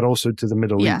Europe, but also to the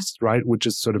Middle East, right? Which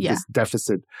is sort of this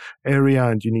deficit area,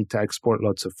 and you need to export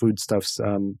lots of foodstuffs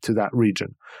to that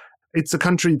region. It's a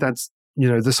country that's,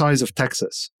 the size of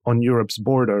Texas on Europe's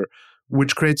border,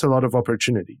 which creates a lot of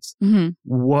opportunities. Mm-hmm.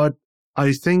 What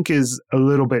I think is a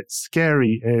little bit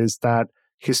scary is that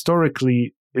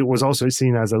historically it was also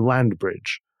seen as a land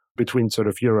bridge between sort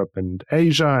of Europe and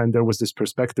Asia. And there was this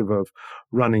perspective of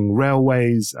running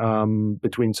railways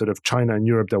between sort of China and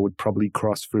Europe that would probably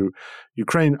cross through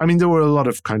Ukraine. I mean, there were a lot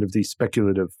of kind of these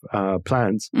speculative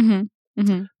plans. Mm-hmm.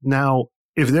 Mm-hmm. Now,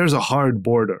 if there's a hard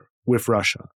border with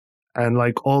Russia and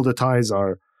like all the ties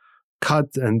are cut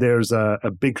and there's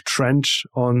a big trench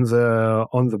on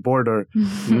the border,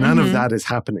 none of that is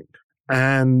happening.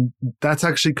 And that's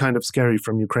actually kind of scary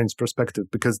from Ukraine's perspective,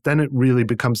 because then it really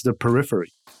becomes the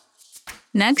periphery.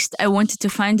 Next, I wanted to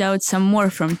find out some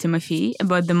more from Timofey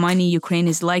about the money Ukraine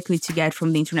is likely to get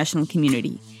from the international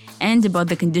community and about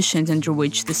the conditions under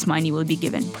which this money will be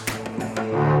given.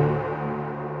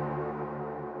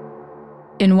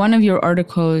 In one of your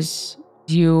articles,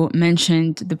 you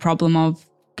mentioned the problem of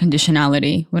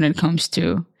conditionality when it comes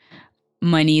to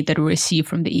money that we receive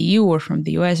from the EU or from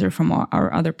the US or from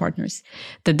our other partners,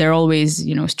 that there are always,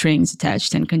 strings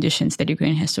attached and conditions that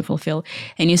Ukraine has to fulfill.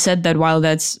 And you said that while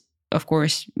that's, of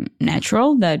course,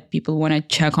 natural, that people want to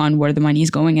check on where the money is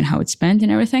going and how it's spent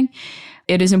and everything,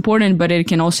 it is important, but it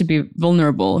can also be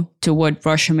vulnerable to what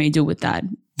Russia may do with that.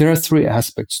 There are three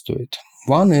aspects to it.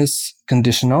 One is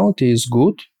conditionality is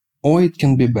good or it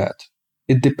can be bad.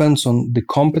 It depends on the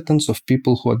competence of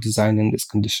people who are designing this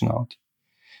conditionality.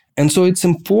 And so it's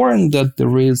important that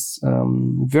there is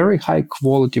very high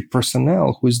quality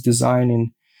personnel who is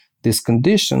designing these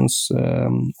conditions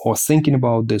or thinking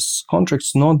about these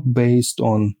contracts, not based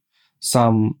on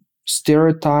some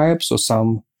stereotypes or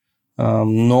some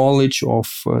knowledge of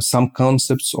some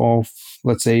concepts of,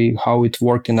 let's say, how it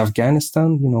worked in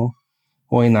Afghanistan,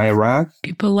 or in Iraq.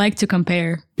 People like to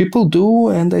compare. People do,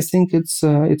 and I think it's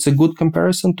a good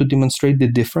comparison to demonstrate the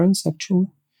difference, actually.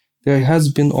 There has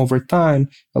been, over time,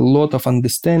 a lot of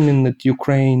understanding that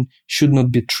Ukraine should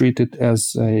not be treated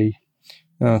as a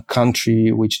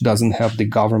country which doesn't have the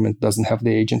government, doesn't have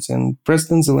the agents. And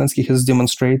President Zelensky has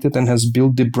demonstrated and has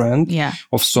built the brand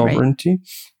of sovereignty.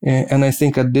 Right. And I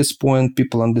think at this point,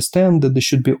 people understand that there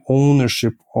should be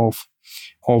ownership of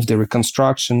the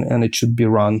reconstruction, and it should be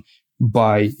run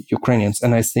by Ukrainians.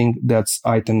 And I think that's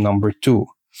item number 2.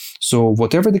 So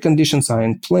whatever the conditions are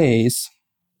in place,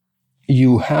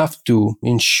 you have to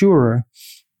ensure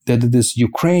that it is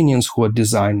Ukrainians who are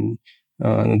designing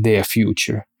their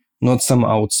future, not some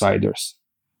outsiders,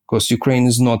 because Ukraine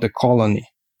is not a colony.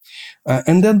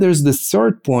 And then there's the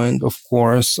third point, of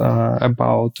course,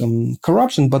 about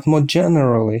corruption, but more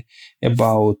generally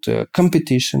about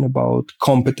competition, about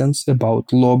competence,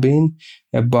 about lobbying,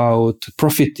 about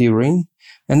profiteering.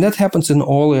 And that happens in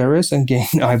all areas. Again,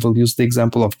 I will use the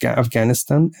example of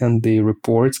Afghanistan and the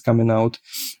reports coming out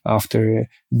after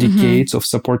decades of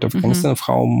support of Afghanistan, of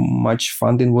how much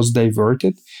funding was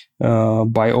diverted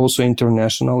by also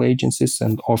international agencies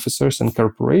and officers and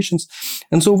corporations.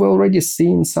 And so we're already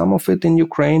seeing some of it in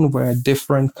Ukraine, where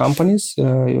different companies,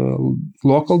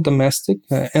 local, domestic,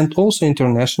 and also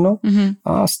international,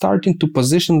 are starting to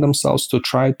position themselves to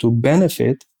try to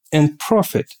benefit and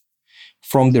profit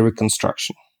from the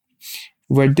reconstruction,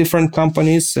 where different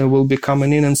companies will be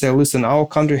coming in and say, listen, our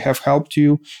country have helped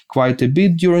you quite a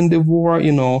bit during the war,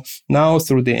 now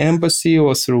through the embassy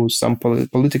or through some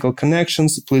political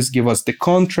connections, please give us the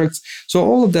contracts. So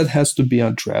all of that has to be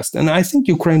addressed. And I think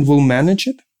Ukraine will manage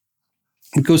it,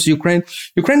 because Ukraine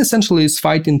essentially is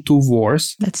fighting 2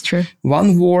 wars. That's true.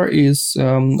 One war is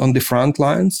on the front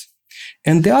lines,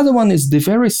 and the other one is the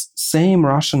very same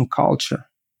Russian culture.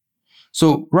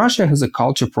 So Russia has a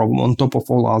culture problem on top of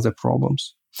all other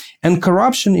problems. And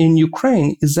corruption in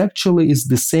Ukraine is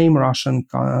the same Russian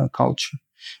culture,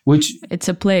 which... It's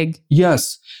a plague.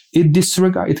 Yes.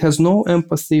 It has no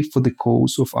empathy for the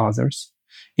cause of others.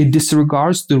 It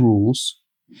disregards the rules.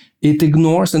 It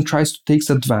ignores and tries to take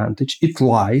advantage. It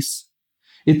lies.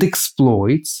 It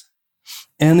exploits.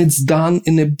 And it's done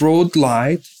in a broad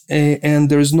light, and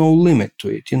there's no limit to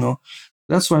it,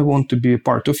 That's why I want to be a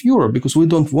part of Europe, because we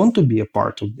don't want to be a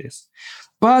part of this.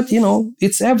 But,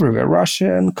 it's everywhere.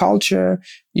 Russian culture,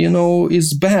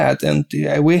 is bad, and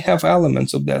we have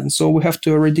elements of that. And so we have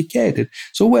to eradicate it.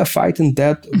 So we're fighting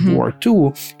that war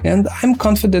too. And I'm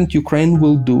confident Ukraine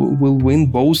will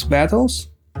win both battles,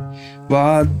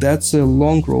 but that's a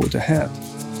long road ahead.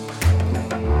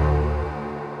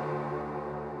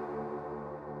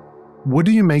 What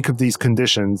do you make of these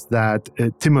conditions that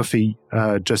Timothy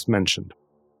just mentioned?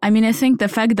 I mean, I think the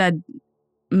fact that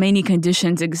many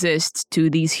conditions exist to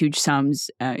these huge sums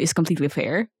is completely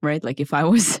fair, right? Like if I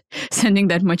was sending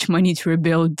that much money to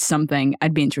rebuild something,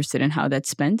 I'd be interested in how that's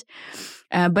spent.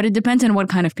 But it depends on what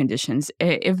kind of conditions.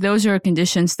 If those are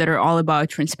conditions that are all about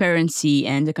transparency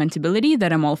and accountability,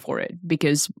 then I'm all for it,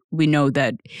 because we know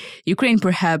that Ukraine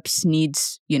perhaps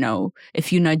needs, a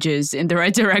few nudges in the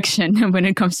right direction when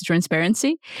it comes to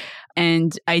transparency.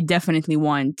 And I definitely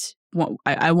want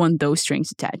those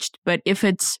strings attached. But if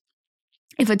it's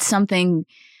something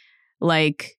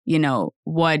like,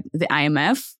 what the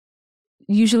IMF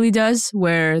usually does,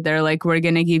 where they're like, we're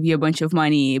going to give you a bunch of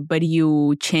money, but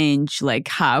you change like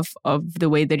half of the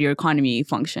way that your economy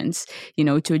functions,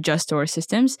 to adjust to our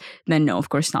systems, then no, of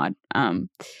course not.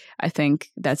 I think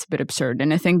that's a bit absurd.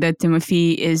 And I think that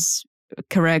Timothy is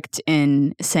correct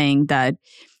in saying that,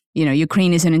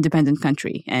 Ukraine is an independent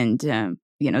country. And,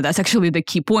 that's actually the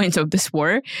key point of this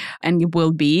war, and it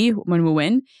will be when we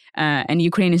win. And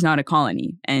Ukraine is not a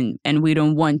colony, and we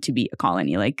don't want to be a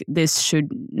colony. Like, this should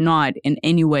not in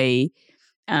any way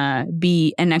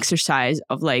be an exercise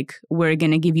of like, we're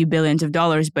going to give you billions of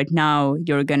dollars, but now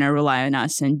you're going to rely on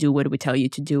us and do what we tell you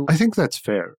to do. I think that's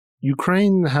fair.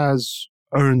 Ukraine has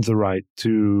earned the right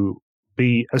to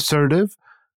be assertive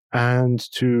and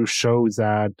to show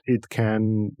that it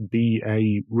can be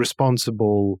a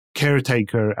responsible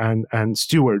caretaker and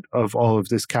steward of all of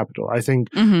this capital. I think,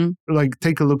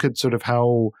 take a look at sort of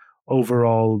how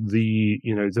overall the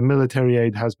military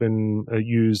aid has been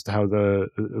used, how the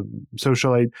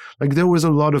social aid, there was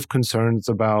a lot of concerns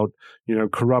about,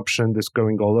 corruption, this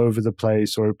going all over the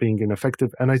place or being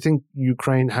ineffective. And I think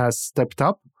Ukraine has stepped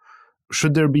up.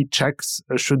 Should there be checks?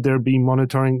 Should there be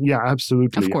monitoring? Yeah,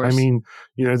 absolutely. Of course. I mean,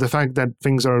 the fact that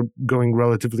things are going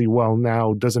relatively well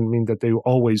now doesn't mean that they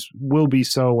always will be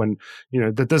so. And,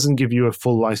 that doesn't give you a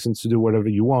full license to do whatever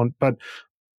you want. But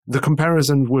the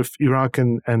comparison with Iraq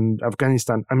and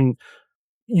Afghanistan, I mean,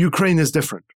 Ukraine is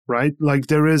different, right? Like,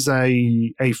 there is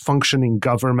a functioning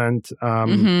government.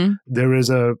 There is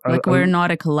we're not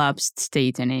a collapsed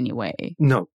state in any way.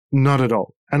 No, not at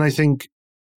all. And I think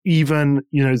even,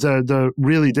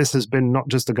 really this has been not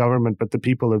just the government, but the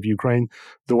people of Ukraine,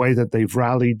 the way that they've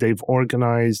rallied, they've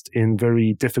organized in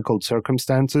very difficult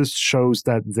circumstances shows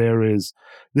that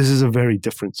this is a very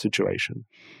different situation.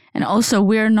 And also,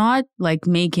 we're not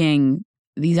making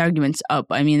these arguments up.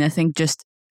 I mean, I think just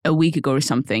a week ago or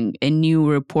something, a new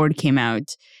report came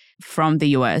out from the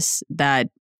US that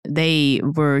they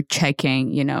were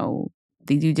checking,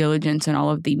 the due diligence and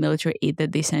all of the military aid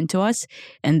that they sent to us,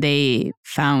 and they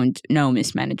found no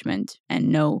mismanagement and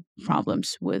no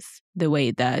problems with the way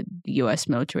that U.S.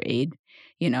 military aid,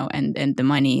 and the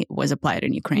money was applied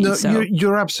in Ukraine. No, so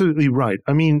you're absolutely right.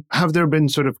 I mean, have there been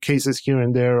sort of cases here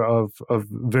and there of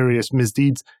various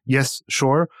misdeeds? Yes,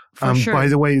 sure. Sure. By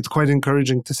the way, it's quite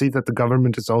encouraging to see that the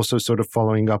government is also sort of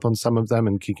following up on some of them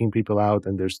and kicking people out,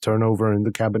 and there's turnover in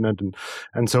the cabinet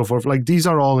and so forth. Like, these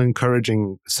are all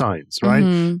encouraging signs, right?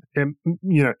 And,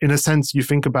 in a sense, you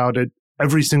think about it,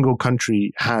 every single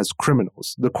country has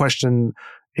criminals. The question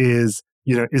is,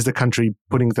 is the country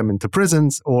putting them into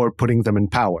prisons or putting them in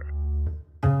power?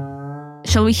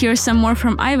 Shall we hear some more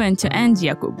from Ivan to end,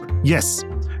 Jakub? Yes.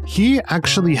 He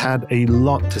actually had a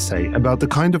lot to say about the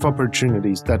kind of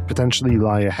opportunities that potentially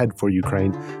lie ahead for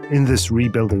Ukraine in this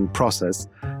rebuilding process,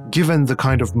 given the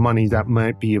kind of money that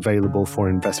might be available for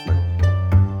investment.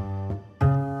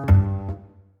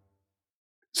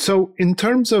 So in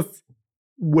terms of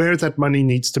where that money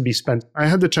needs to be spent, I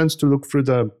had the chance to look through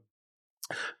the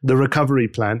recovery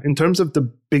plan. In terms of the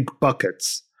big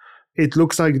buckets, it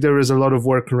looks like there is a lot of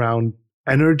work around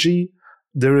energy.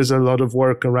 There is a lot of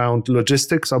work around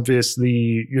logistics.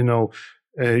 Obviously,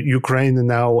 Ukraine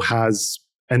now has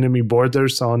enemy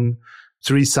borders on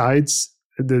 3 sides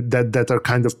that are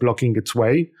kind of blocking its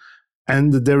way.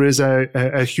 And there is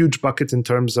a huge bucket in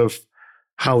terms of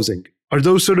housing. Are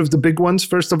those sort of the big ones,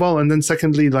 first of all? And then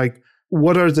secondly,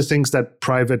 what are the things that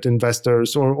private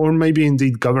investors or maybe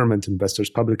indeed government investors,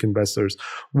 public investors,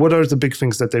 what are the big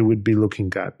things that they would be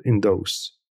looking at in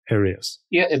those areas?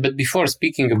 Yeah, but before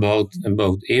speaking about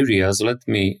areas, let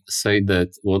me say that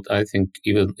what I think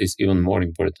is even more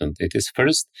important. It is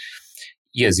first,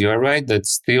 yes, you are right that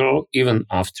still, even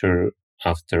after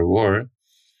war,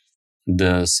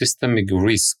 the systemic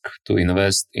risk to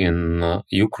invest in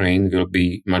Ukraine will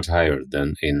be much higher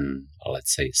than in,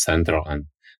 let's say, Central and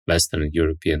Western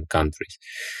European countries.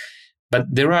 But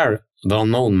there are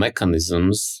well-known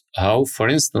mechanisms how, for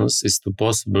instance, is it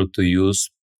possible to use,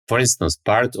 for instance,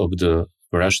 part of the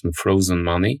Russian frozen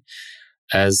money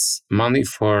as money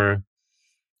for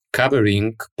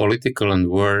covering political and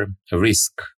war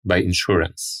risk by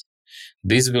insurance.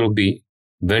 This will be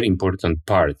very important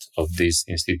part of this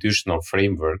institutional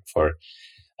framework for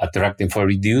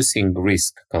reducing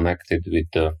risk connected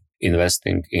with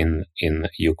investing in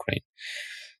Ukraine.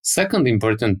 Second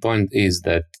important point is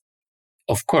that,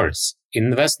 of course,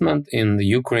 investment in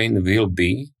Ukraine will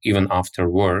be, even after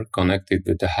war, connected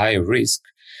with a higher risk,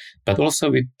 but also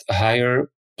with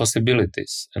higher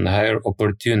possibilities and higher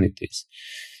opportunities.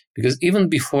 Because even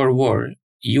before war,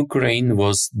 Ukraine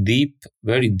was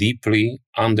very deeply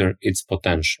under its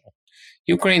potential.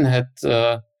 Ukraine had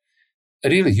a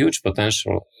really huge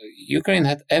potential. Ukraine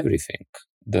had everything: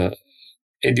 the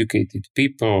educated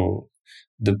people,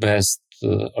 the best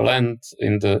land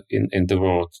in the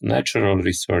world, natural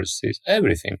resources,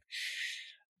 everything.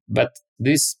 But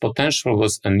this potential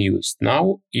was unused.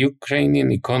 Now,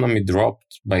 Ukrainian economy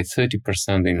dropped by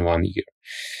 30% in 1 year,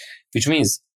 which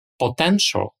means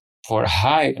potential for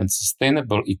high and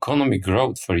sustainable economic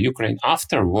growth for Ukraine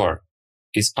after war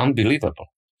is unbelievable.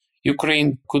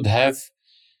 Ukraine could have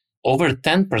over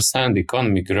 10%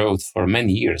 economic growth for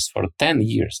many years, for 10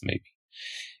 years maybe.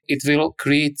 It will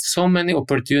create so many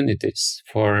opportunities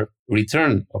for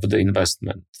return of the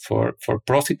investment, for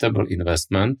profitable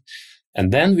investment.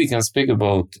 And then we can speak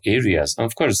about areas. And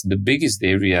of course, the biggest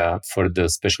area for the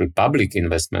especially public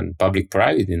investment,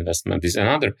 public-private investment is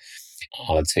another,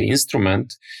 let's say,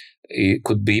 instrument. It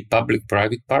could be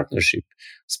public-private partnership,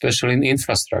 especially in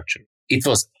infrastructure. It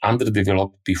was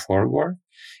underdeveloped before war.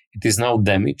 It is now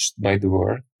damaged by the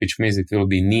war, which means it will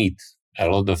be need a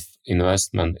lot of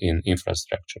investment in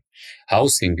infrastructure.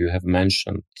 Housing, you have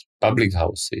mentioned, public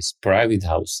houses, private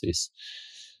houses,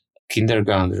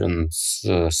 kindergartens,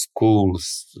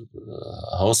 schools,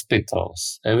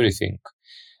 hospitals, everything.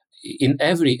 In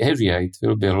every area, it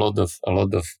will be a lot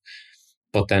of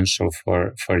potential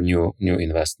for new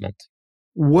investment.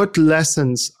 What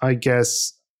lessons, I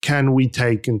guess, can we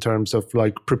take in terms of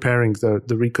like preparing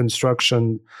the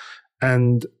reconstruction?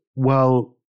 And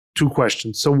well, two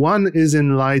questions. So one is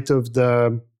in light of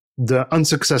the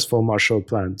unsuccessful Marshall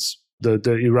plans, the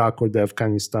Iraq or the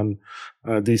Afghanistan,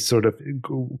 these sort of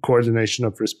coordination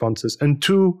of responses. And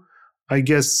two, I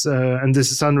guess, and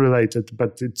this is unrelated,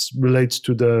 but it relates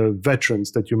to the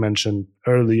veterans that you mentioned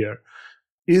earlier.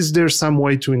 Is there some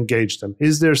way to engage them?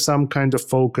 Is there some kind of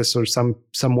focus or some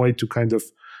way to kind of,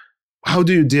 how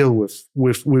do you deal with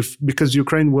because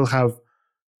Ukraine will have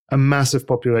a massive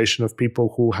population of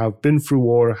people who have been through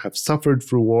war, have suffered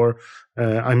through war.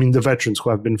 The veterans who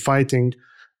have been fighting,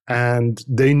 and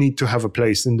they need to have a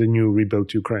place in the new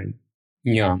rebuilt Ukraine.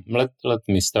 Yeah, let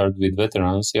me start with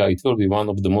veterans. Yeah, it will be one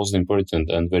of the most important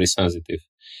and very sensitive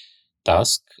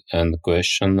task and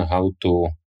question how to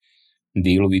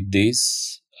deal with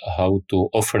this, how to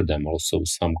offer them also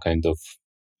some kind of,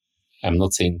 I'm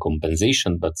not saying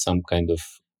compensation, but some kind of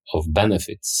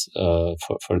benefits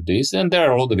for this. And there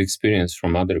are a lot of experience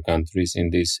from other countries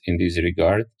in this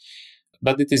regard.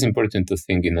 But it is important to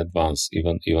think in advance,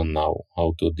 even now,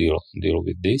 how to deal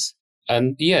with this.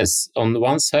 And yes, on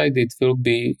one side it will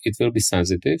be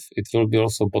sensitive. It will be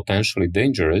also potentially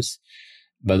dangerous.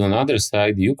 But on the other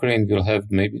side, Ukraine will have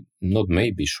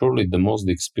surely the most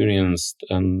experienced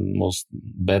and most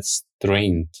best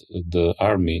trained the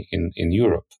army in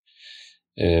Europe.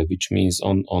 Which means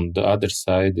on the other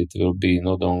side, it will be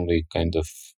not only kind of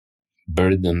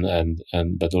burden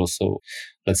but also,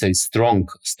 let's say, strong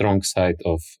side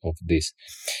of this.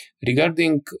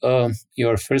 Regarding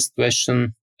your first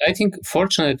question, I think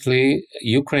fortunately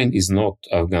Ukraine is not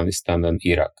Afghanistan and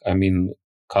Iraq. I mean,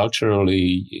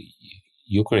 culturally,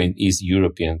 Ukraine is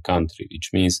European country, which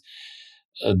means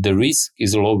the risk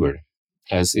is lower,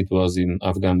 as it was in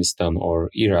Afghanistan or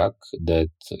Iraq,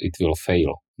 that it will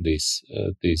fail this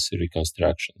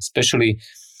reconstruction. Especially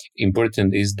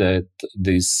important is that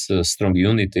this strong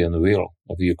unity and will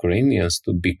of Ukrainians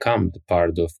to become the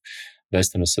part of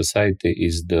Western society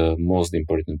is the most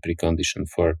important precondition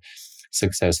for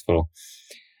successful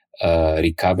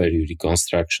recovery,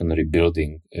 reconstruction,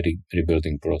 rebuilding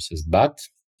process. But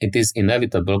it is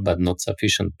inevitable, but not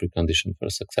sufficient precondition for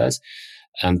success.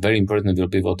 And very important will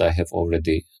be what I have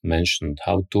already mentioned,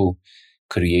 how to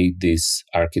create this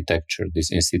architecture,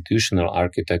 this institutional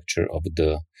architecture of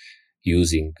the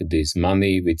using this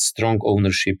money with strong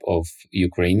ownership of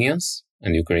Ukrainians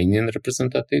and Ukrainian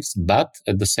representatives, but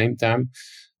at the same time,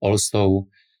 also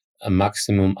a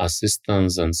maximum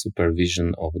assistance and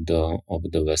supervision of the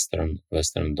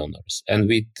Western donors, and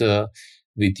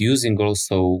with using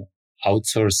also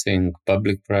outsourcing,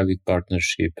 public-private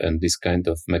partnership, and this kind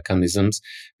of mechanisms,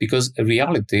 because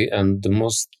reality and the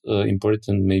most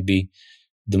important, maybe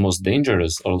the most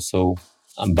dangerous also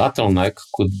bottleneck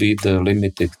could be the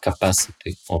limited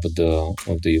capacity of the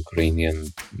Ukrainian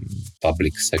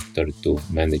public sector to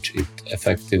manage it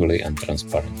effectively and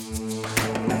transparently.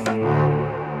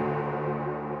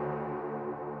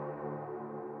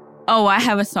 Oh, I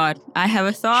have a thought.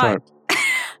 Sure.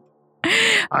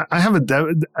 I have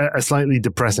a slightly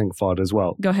depressing thought as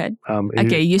well. Go ahead.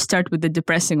 Okay, you start with the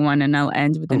depressing one and I'll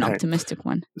end with an optimistic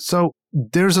one. So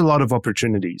there's a lot of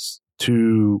opportunities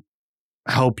to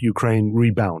help Ukraine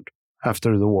rebound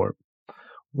after the war.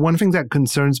 One thing that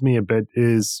concerns me a bit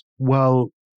is, well,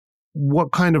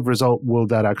 what kind of result will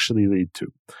that actually lead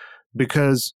to?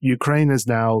 Because Ukraine is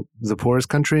now the poorest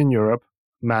country in Europe,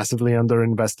 massively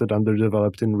underinvested,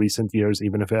 underdeveloped in recent years,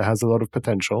 even if it has a lot of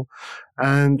potential.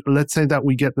 And let's say that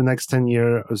we get the next 10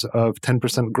 years of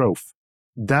 10% growth.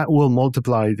 That will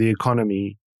multiply the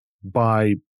economy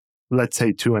by, let's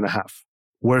say, 2.5.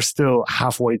 We're still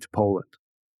halfway to Poland,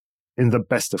 in the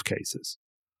best of cases,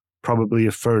 probably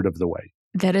a third of the way.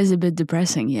 That is a bit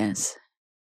depressing, yes.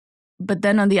 But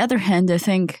then on the other hand, I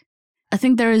think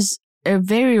there is a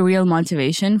very real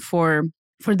motivation for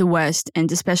the West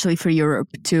and especially for Europe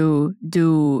to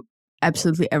do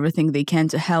absolutely everything they can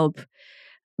to help,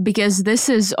 because this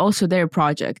is also their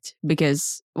project.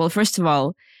 Because, well, first of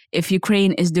all, if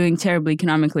Ukraine is doing terribly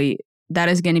economically, that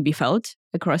is going to be felt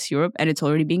across Europe, and it's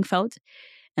already being felt.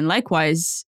 And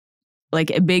likewise, like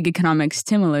a big economic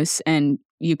stimulus and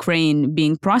Ukraine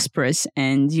being prosperous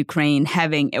and Ukraine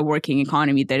having a working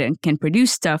economy that can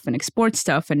produce stuff and export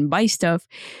stuff and buy stuff,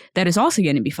 that is also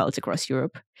going to be felt across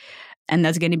Europe. And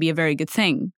that's going to be a very good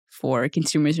thing for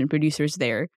consumers and producers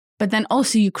there. But then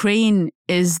also Ukraine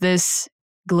is this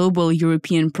global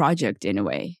European project in a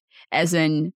way. As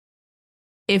in,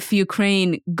 if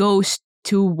Ukraine goes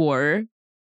to war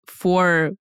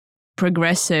for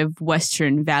progressive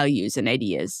Western values and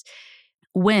ideas,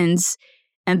 wins,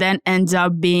 and then ends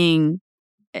up being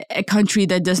a country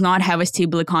that does not have a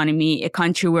stable economy, a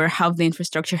country where half the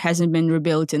infrastructure hasn't been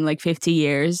rebuilt in like 50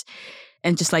 years,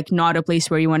 and just like not a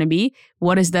place where you want to be,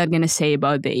 what is that going to say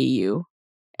about the EU?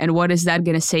 And what is that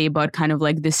going to say about kind of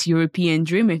like this European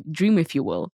dream, if you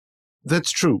will?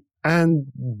 That's true. And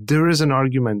there is an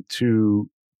argument to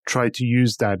try to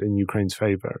use that in Ukraine's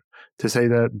favor, to say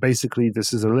that basically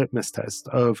this is a litmus test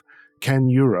of, can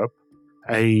Europe,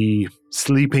 a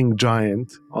sleeping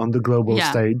giant on the global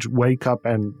stage, wake up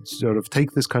and sort of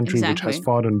take this country which has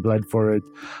fought and bled for it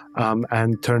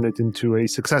and turn it into a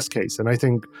success case. And I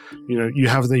think, you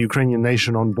have the Ukrainian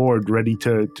nation on board ready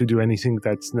to do anything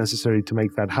that's necessary to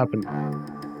make that happen.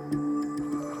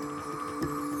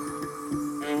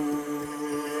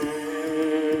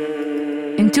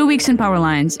 In 2 weeks in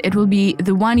Powerlines, it will be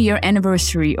the 1-year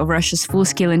anniversary of Russia's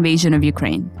full-scale invasion of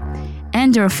Ukraine,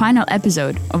 and our final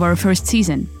episode of our first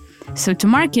season. So to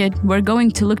mark it, we're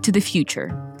going to look to the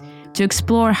future, to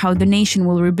explore how the nation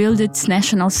will rebuild its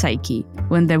national psyche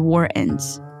when the war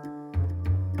ends.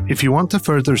 If you want to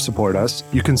further support us,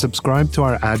 you can subscribe to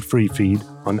our ad-free feed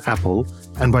on Apple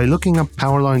and by looking up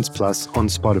Powerlines Plus on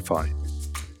Spotify.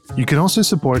 You can also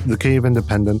support the Kyiv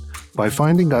Independent by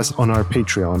finding us on our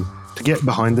Patreon to get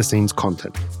behind-the-scenes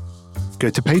content. Go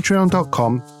to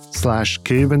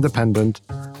patreon.com/Kyiv Independent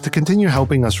to continue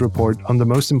helping us report on the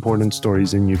most important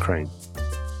stories in Ukraine.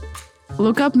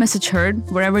 Look up Message Heard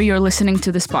wherever you're listening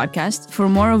to this podcast for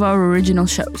more of our original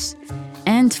shows.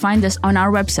 And find us on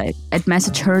our website at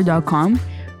messageheard.com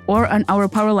or on our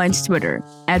Powerlines Twitter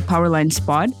at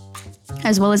PowerlinesPod,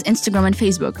 as well as Instagram and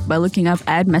Facebook by looking up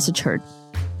 @MessageHeard.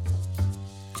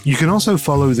 You can also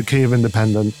follow the Kyiv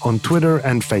Independent on Twitter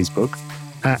and Facebook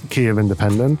 @Kyiv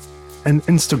Independent and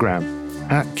Instagram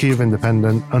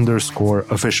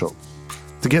 @KyivIndependent_official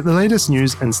to get the latest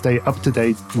news and stay up to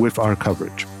date with our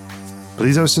coverage.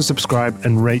 Please also subscribe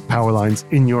and rate Powerlines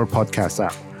in your podcast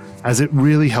app, as it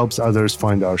really helps others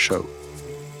find our show.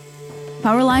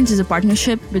 Powerlines is a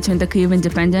partnership between the Kyiv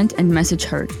Independent and Message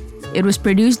Heard. It was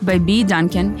produced by B.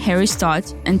 Duncan, Harry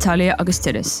Stott, and Talia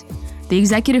Augustidis. The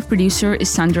executive producer is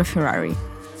Sandra Ferrari.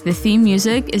 The theme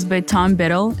music is by Tom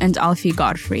Biddle and Alfie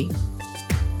Godfrey.